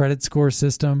social credit score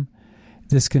system,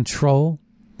 this control.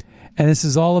 And this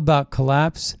is all about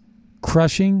collapse,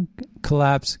 crushing,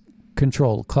 collapse,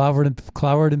 control,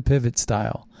 Cloward and Pivot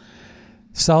style,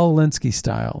 Saul Alinsky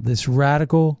style, this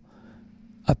radical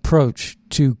approach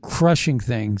to crushing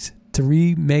things to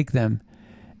remake them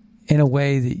in a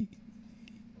way that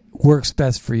works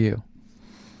best for you.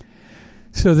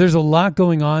 So there's a lot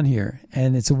going on here,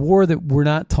 and it's a war that we're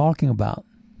not talking about,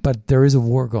 but there is a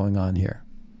war going on here.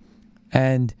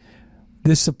 And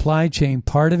this supply chain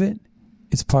part of it,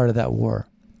 it's part of that war.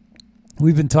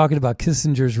 We've been talking about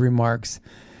Kissinger's remarks,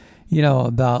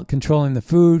 about controlling the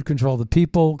food, control the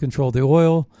people, control the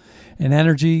oil and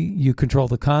energy. You control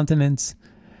the continents,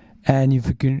 and you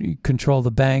control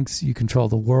the banks. You control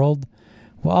the world.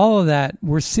 Well, all of that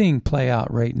we're seeing play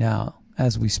out right now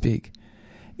as we speak.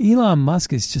 Elon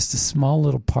Musk is just a small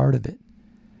little part of it.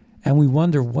 And we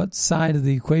wonder what side of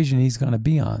the equation he's going to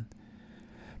be on.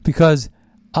 Because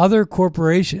other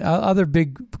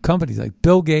big companies like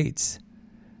Bill Gates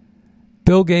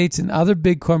and other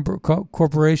big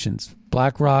corporations,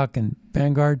 BlackRock and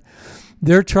Vanguard,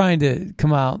 they're trying to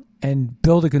come out and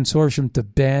build a consortium to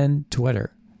ban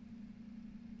Twitter.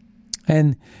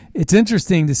 And it's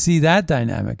interesting to see that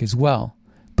dynamic as well.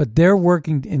 But they're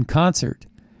working in concert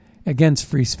against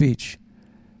free speech,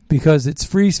 because it's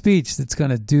free speech that's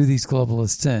going to do these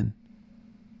globalists in.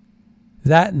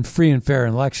 That and free and fair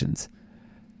elections.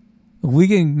 We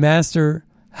can master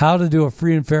how to do a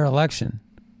free and fair election.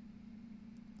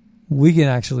 We can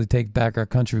actually take back our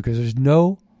country, because there's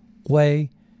no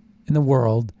way in the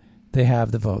world they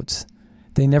have the votes.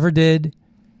 They never did.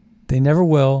 They never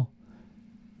will.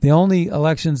 The only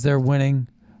elections they're winning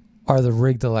are the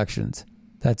rigged elections.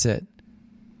 That's it.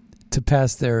 To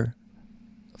pass their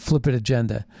flippant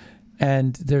agenda.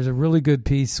 And there's a really good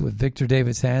piece with Victor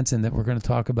Davis Hanson that we're going to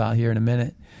talk about here in a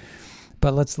minute.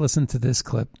 But let's listen to this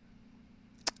clip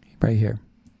right here.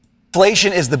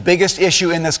 Inflation is the biggest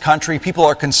issue in this country. People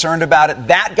are concerned about it.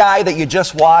 That guy that you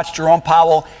just watched, Jerome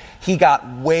Powell, he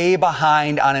got way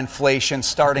behind on inflation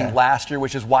starting last year,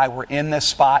 which is why we're in this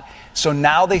spot. So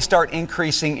now they start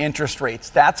increasing interest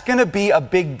rates. That's going to be a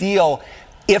big deal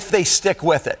if they stick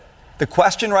with it. The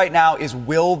question right now is,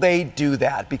 will they do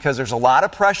that? Because there's a lot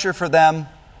of pressure for them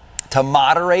to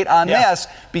moderate on this,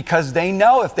 because they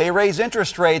know if they raise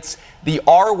interest rates, the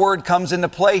R word comes into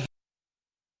play.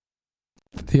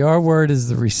 The R word is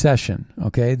the recession,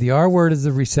 okay? The R word is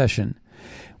the recession.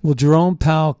 Will Jerome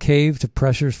Powell cave to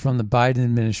pressures from the Biden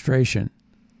administration?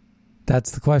 That's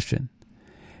the question.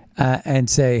 And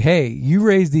say, hey, you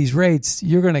raise these rates,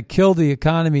 you're going to kill the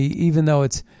economy, even though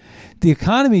the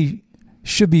economy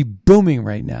should be booming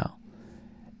right now.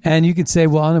 And you could say,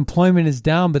 well, unemployment is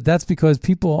down, but that's because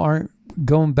people aren't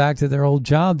going back to their old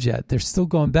jobs yet. They're still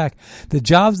going back. The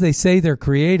jobs they say they're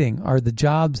creating are the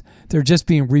jobs, they're just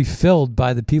being refilled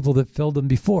by the people that filled them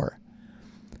before.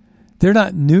 They're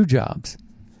not new jobs.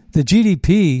 The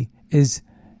GDP is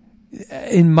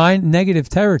in negative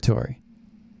territory.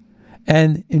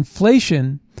 And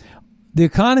inflation, the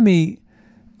economy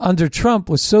under Trump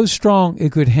was so strong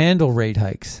it could handle rate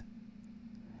hikes.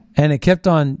 And it kept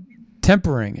on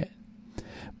tempering it.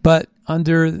 But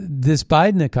under this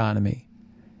Biden economy,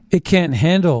 it can't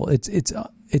handle,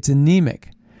 it's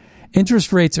anemic.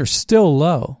 Interest rates are still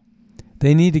low.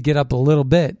 They need to get up a little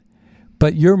bit.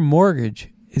 But your mortgage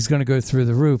is going to go through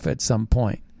the roof at some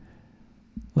point.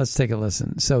 Let's take a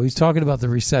listen. So he's talking about the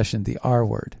recession, the R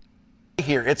word.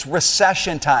 Here, it's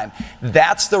recession time.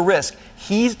 That's the risk.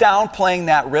 He's downplaying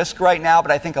that risk right now,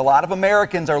 but I think a lot of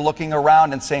Americans are looking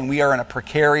around and saying we are in a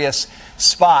precarious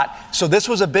spot. So this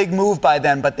was a big move by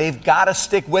them, but they've got to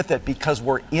stick with it, because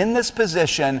we're in this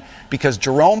position because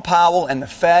Jerome Powell and the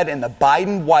Fed and the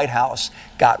Biden White House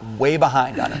got way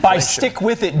behind on inflation. By stick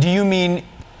with it, do you mean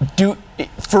do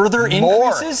further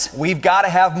increases? More. We've got to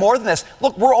have more than this.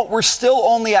 Look, we're still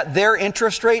only at their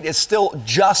interest rate is still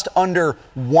just under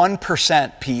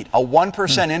 1%, Pete, a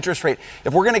 1% interest rate.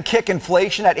 If we're going to kick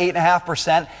inflation at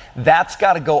 8.5%, that's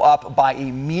got to go up by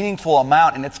a meaningful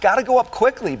amount, and it's got to go up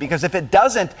quickly, because if it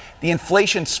doesn't, the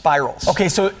inflation spirals. Okay,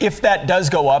 so if that does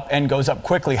go up and goes up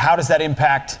quickly, how does that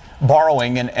impact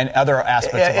borrowing and other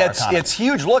aspects of our economy? It's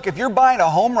huge. Look, if you're buying a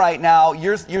home right now,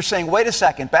 you're saying, wait a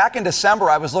second, back in December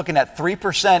I was looking at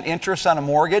 3% interest on a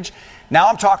mortgage. Now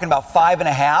I'm talking about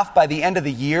 5.5%. By the end of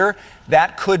the year,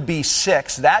 that could be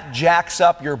 6%. That jacks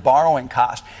up your borrowing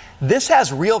cost. This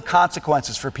has real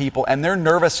consequences for people, and they're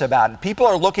nervous about it. People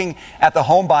are looking at the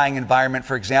home buying environment,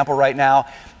 for example, right now,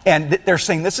 and they're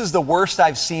saying this is the worst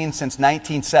I've seen since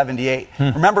 1978.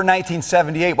 Remember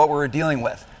 1978, what we were dealing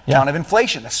with? Count of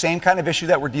inflation, the same kind of issue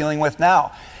that we're dealing with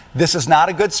now. This is not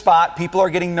a good spot. People are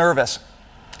getting nervous.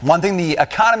 One thing the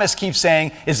economists keep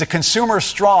saying is the consumer's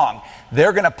strong.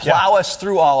 They're going to plow us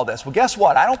through all of this. Well, guess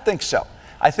what? I don't think so.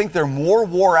 I think they're more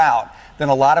wore out than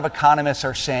a lot of economists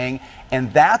are saying.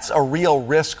 And that's a real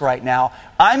risk right now.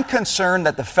 I'm concerned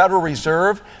that the Federal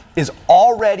Reserve is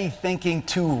already thinking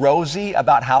too rosy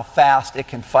about how fast it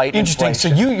can fight inflation. So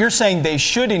you're saying they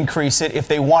should increase it if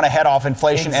they want to head off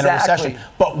inflation and a recession.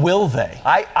 But will they?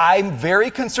 I'm very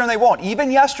concerned they won't.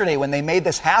 Even yesterday when they made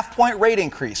this half-point rate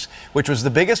increase, which was the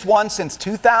biggest one since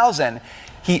 2000,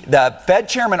 the Fed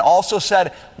chairman also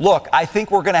said, look, I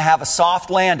think we're going to have a soft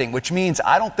landing, which means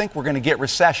I don't think we're going to get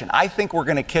recession. I think we're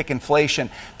going to kick inflation.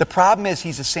 The problem is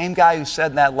he's the same guy who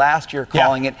said that last year,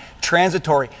 calling it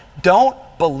transitory. Don't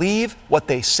believe what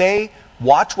they say.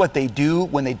 Watch what they do.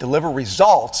 When they deliver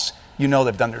results, you know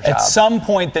they've done their job. At some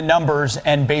point, the numbers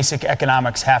and basic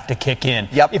economics have to kick in.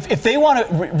 Yep. If they want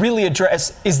to really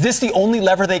address, is this the only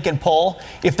lever they can pull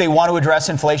if they want to address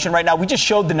inflation right now? We just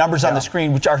showed the numbers on the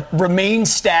screen, which remain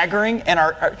staggering and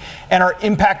are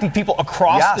impacting people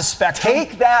across the spectrum.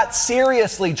 Take that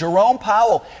seriously. Jerome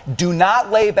Powell, do not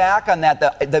lay back on that.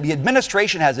 The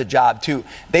administration has a job, too.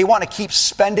 They want to keep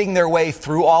spending their way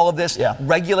through all of this,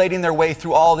 regulating their way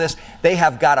through all of this. They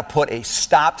have got to put a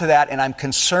stop to that, and I'm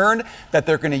concerned that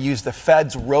they're going to use the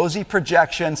Fed's rosy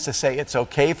projections to say it's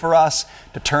okay for us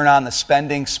to turn on the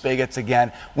spending spigots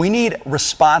again. We need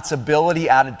responsibility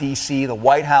out of D.C., the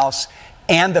White House,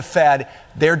 and the Fed.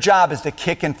 Their job is to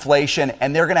kick inflation,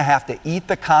 and they're going to have to eat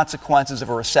the consequences of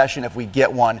a recession if we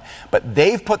get one. But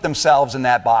they've put themselves in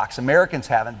that box. Americans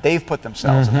haven't. They've put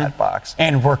themselves in that box.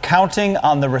 And we're counting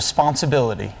on the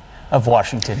responsibility of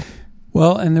Washington.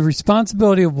 Well, and the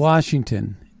responsibility of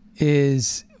Washington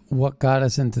is what got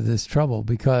us into this trouble,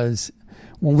 because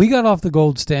when we got off the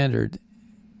gold standard,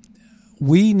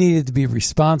 we needed to be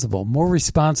responsible, more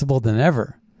responsible than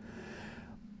ever,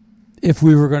 if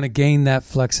we were going to gain that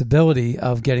flexibility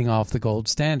of getting off the gold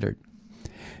standard.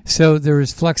 So there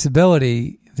was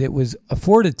flexibility that was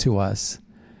afforded to us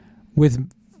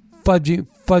with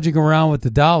fudging around with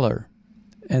the dollar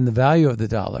and the value of the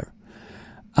dollar.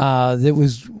 That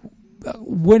was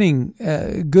winning,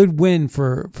 good win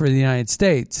for the United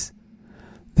States,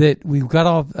 that we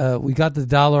got the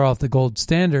dollar off the gold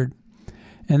standard,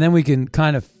 and then we can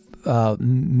kind of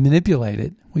manipulate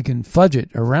it. We can fudge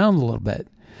it around a little bit,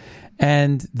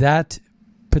 and that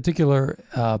particular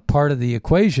part of the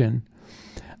equation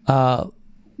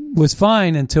was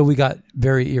fine until we got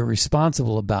very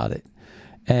irresponsible about it,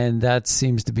 and that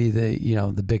seems to be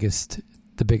the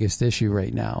biggest issue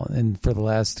right now, and for the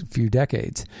last few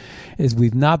decades, is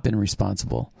we've not been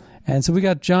responsible. And so we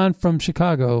got John from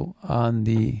Chicago on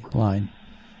the line.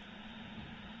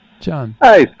 John.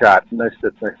 Hey, Scott. Nice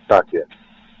to talk to you.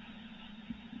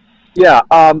 Yeah,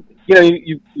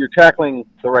 you're tackling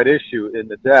the right issue in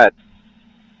the debt.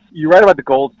 You're right about the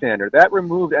gold standard. That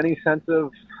removed any sense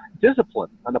of discipline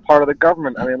on the part of the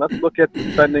government. I mean, let's look at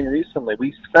the spending recently.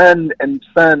 We spend and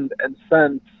spend and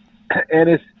spend,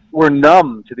 and we're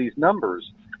numb to these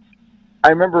numbers. I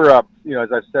remember,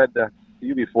 as I've said to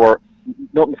you before,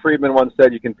 Milton Friedman once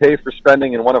said you can pay for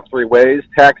spending in one of three ways: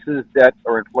 taxes, debt,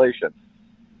 or inflation.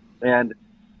 And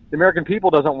the American people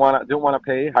don't want to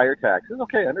pay higher taxes.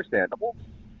 Okay, understandable.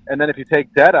 And then if you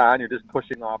take debt on, you're just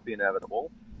pushing off the inevitable,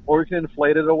 or you can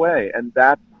inflate it away. And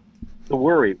that's the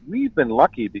worry. We've been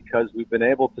lucky because we've been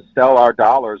able to sell our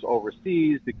dollars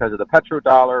overseas because of the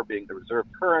petrodollar being the reserve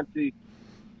currency.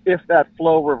 If that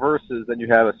flow reverses, then you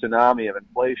have a tsunami of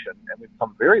inflation, and we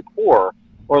become very poor,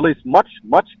 or at least much,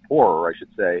 much poorer, I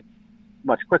should say,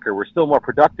 much quicker. We're still more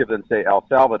productive than, say, El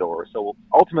Salvador. So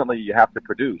ultimately, you have to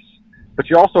produce, but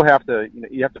you also have to,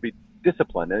 you have to be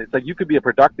disciplined. And it's like you could be a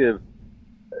productive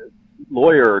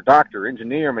lawyer, doctor,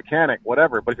 engineer, mechanic,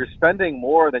 whatever, but if you're spending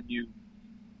more than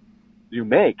you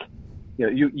make,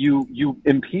 you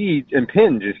impinge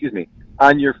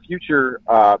on your future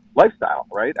lifestyle,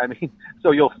 right? I mean,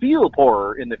 so you'll feel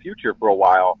poorer in the future for a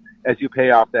while as you pay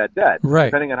off that debt. Right.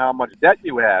 Depending on how much debt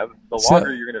you have, the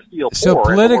longer you're going to feel poor. So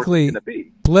politically, and the worse it's going to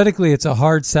be. Politically, it's a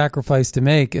hard sacrifice to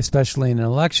make, especially in an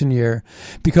election year,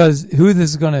 because who this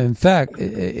is going to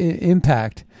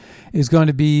impact is going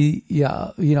to be,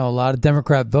 a lot of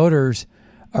Democrat voters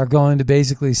are going to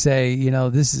basically say,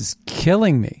 this is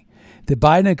killing me. The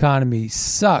Biden economy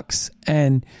sucks,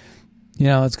 and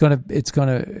it's going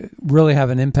to really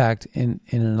have an impact in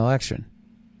an election.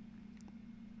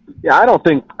 Yeah, I don't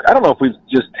know if we've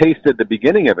just tasted the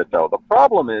beginning of it, though. The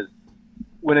problem is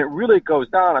when it really goes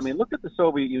down. I mean, look at the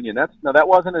Soviet Union. That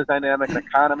wasn't as dynamic an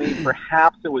economy.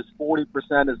 Perhaps it was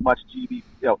 40% as much GDP.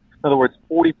 In other words,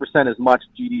 40% as much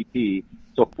GDP.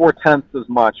 So 4/10 as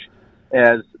much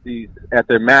as at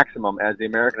their maximum as the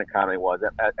American economy was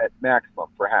at maximum,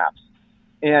 perhaps.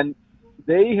 And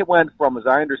they went from, as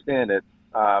I understand it,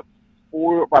 about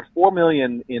 4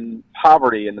 million in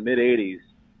poverty in the mid-'80s,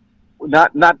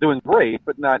 not doing great,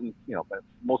 but not in, but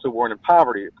mostly weren't in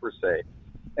poverty per se.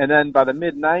 And then by the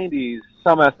mid 90s,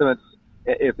 some estimates,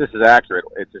 if this is accurate,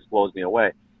 it just blows me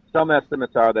away. Some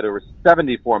estimates are that it was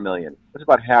 74 million. That's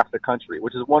about half the country,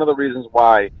 which is one of the reasons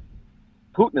why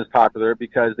Putin is popular,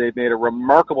 because they've made a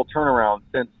remarkable turnaround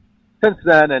since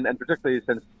then, and particularly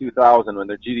since 2000, when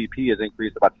their GDP has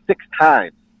increased about 6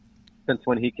 times since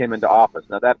when he came into office.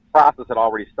 Now, that process had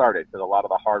already started because a lot of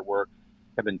the hard work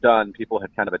had been done. People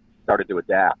had kind of started to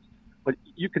adapt. But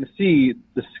you can see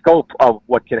the scope of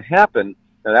what can happen.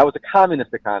 Now, that was a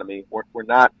communist economy. We're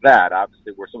not that.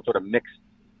 Obviously, we're some sort of mixed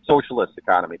socialist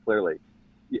economy, clearly.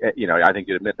 I think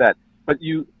you'd admit that. But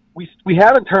we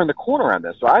haven't turned the corner on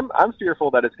this. So I'm fearful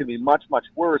that it's going to be much, much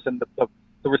worse, and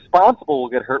the responsible will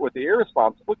get hurt with the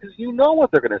irresponsible, because you know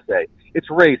what they're going to say. It's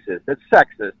racist. It's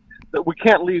sexist. That we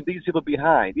can't leave these people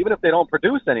behind. Even if they don't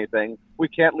produce anything, we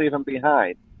can't leave them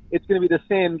behind. It's going to be the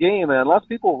same game, and unless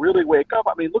people really wake up,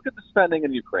 I mean, look at the spending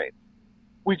in Ukraine.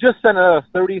 We just sent another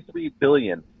 $33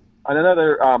 billion, and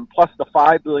another plus the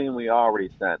 $5 billion we already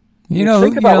sent.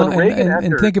 Think about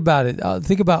and think about it.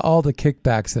 Think about all the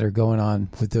kickbacks that are going on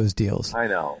with those deals. I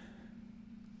know.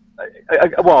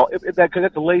 Because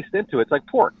it's laced into it. It's like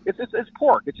pork. It's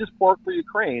pork. It's just pork for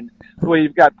Ukraine. The way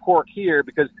you've got pork here,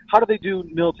 because how do they do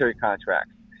military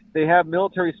contracts? They have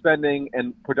military spending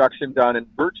and production done in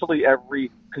virtually every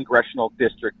congressional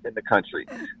district in the country.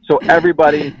 So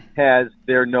everybody has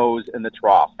their nose in the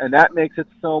trough, and that makes it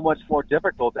so much more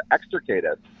difficult to extricate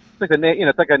us.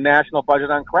 It's like a national budget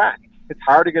on crack. It's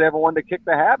hard to get everyone to kick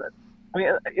the habit. I mean,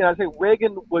 I say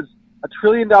Reagan was $1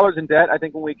 trillion in debt, I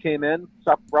think, when we came in,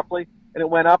 roughly, and it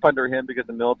went up under him because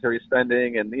of military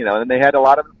spending, and and they had a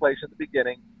lot of inflation at the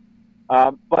beginning.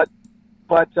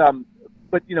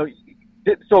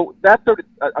 So that's $1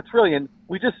 trillion.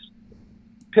 We just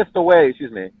pissed away.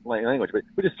 Excuse me, language, but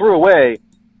we just threw away,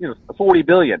 $40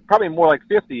 billion, probably more like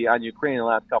 50 on Ukraine in the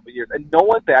last couple of years, and no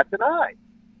one bats an eye.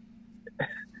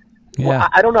 Yeah. Well,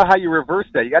 I don't know how you reverse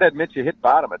that. You got to admit you hit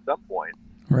bottom at some point.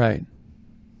 Right.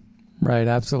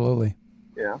 Absolutely.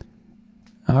 Yeah.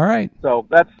 All right. So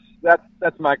that's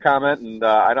my comment, and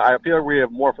I feel we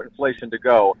have more inflation to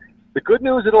go. The good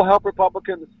news, it'll help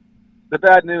Republicans. The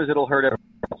bad news, it'll hurt everybody.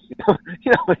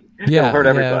 It'll hurt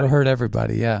everybody. It'll hurt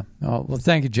everybody. Yeah. Oh, well,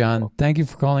 thank you, John. Thank you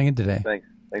for calling in today. Thanks,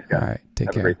 guys. All right.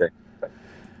 Take care. Have a great day. Bye.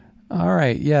 All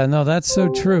right. Yeah. No, that's so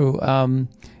true.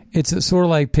 It's sort of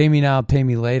like pay me now, pay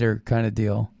me later kind of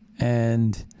deal,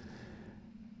 and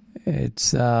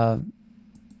it's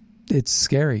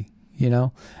scary,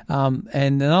 and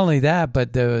not only that,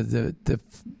 but the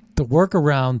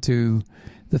workaround to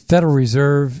the Federal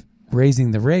Reserve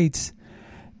raising the rates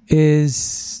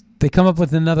is they come up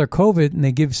with another COVID and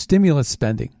they give stimulus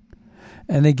spending,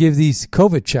 and they give these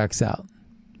COVID checks out,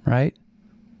 right?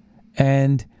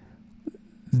 And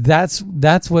that's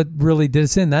what really did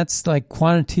us in. That's like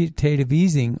quantitative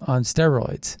easing on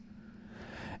steroids.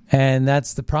 And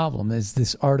that's the problem, is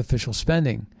this artificial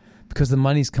spending, because the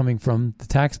money's coming from the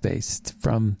tax base,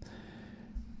 from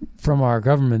our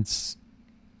government's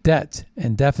debt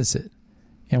and deficit,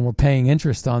 and we're paying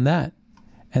interest on that.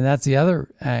 And that's the other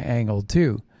angle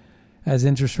too. As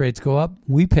interest rates go up,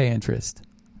 we pay interest.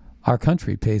 Our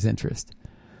country pays interest.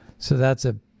 So that's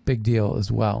a big deal as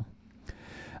well.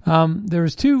 There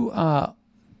was two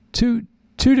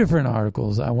different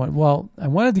articles. I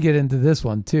wanted to get into this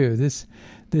one too,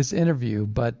 this interview,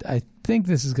 but I think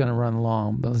this is going to run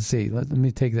long. But let's see. Let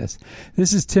me take this.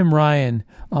 This is Tim Ryan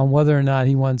on whether or not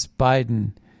he wants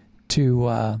Biden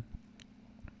to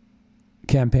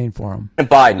campaign for him.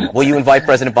 Biden, will you invite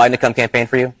President Biden to come campaign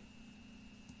for you?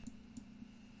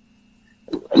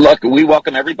 Look, we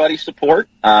welcome everybody's support,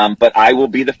 but I will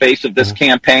be the face of this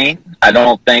campaign. I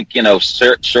don't think,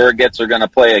 surrogates are going to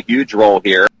play a huge role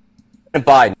here.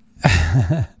 Biden.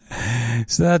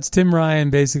 So that's Tim Ryan,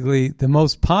 basically the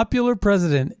most popular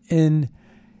president in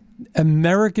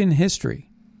American history.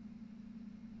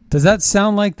 Does that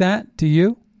sound like that to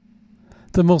you?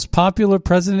 The most popular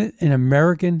president in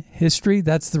American history?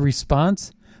 That's the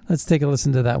response? Let's take a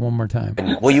listen to that one more time.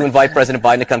 Will you invite President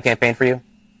Biden to come campaign for you?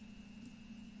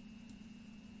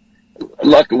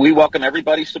 Look, we welcome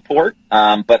everybody's support,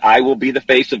 but I will be the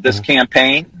face of this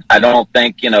campaign. I don't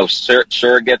think,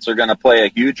 surrogates are going to play a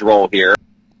huge role here.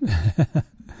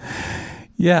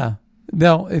 Yeah.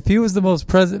 No, if he was the most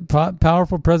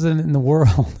powerful president in the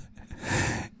world,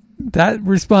 that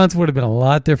response would have been a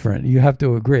lot different. You have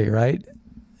to agree, right?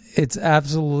 It's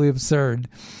absolutely absurd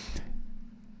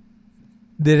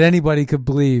that anybody could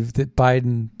believe that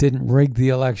Biden didn't rig the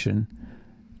election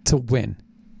to win.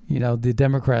 The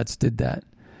Democrats did that.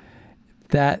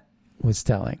 That was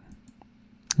telling.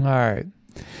 All right.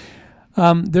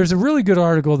 There's a really good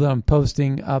article that I'm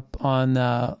posting up on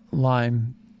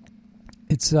Lime.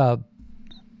 It's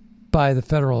by the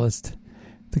Federalist.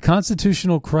 The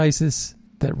constitutional crisis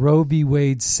that Roe v.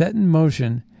 Wade set in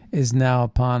motion is now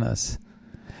upon us.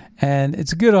 And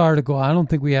it's a good article. I don't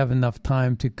think we have enough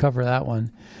time to cover that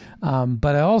one.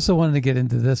 But I also wanted to get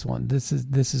into this one. This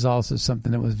is also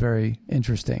something that was very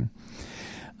interesting.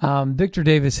 Victor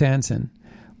Davis Hanson,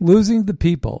 losing the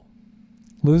people.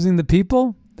 Losing the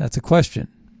people? That's a question.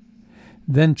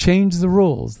 Then change the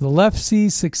rules. The left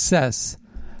sees success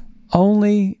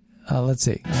only. Let's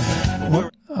see. We're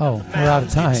out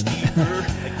of time.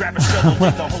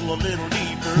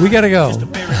 We got to go.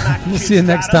 We'll see you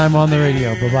next time on the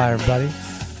radio. Bye-bye, everybody.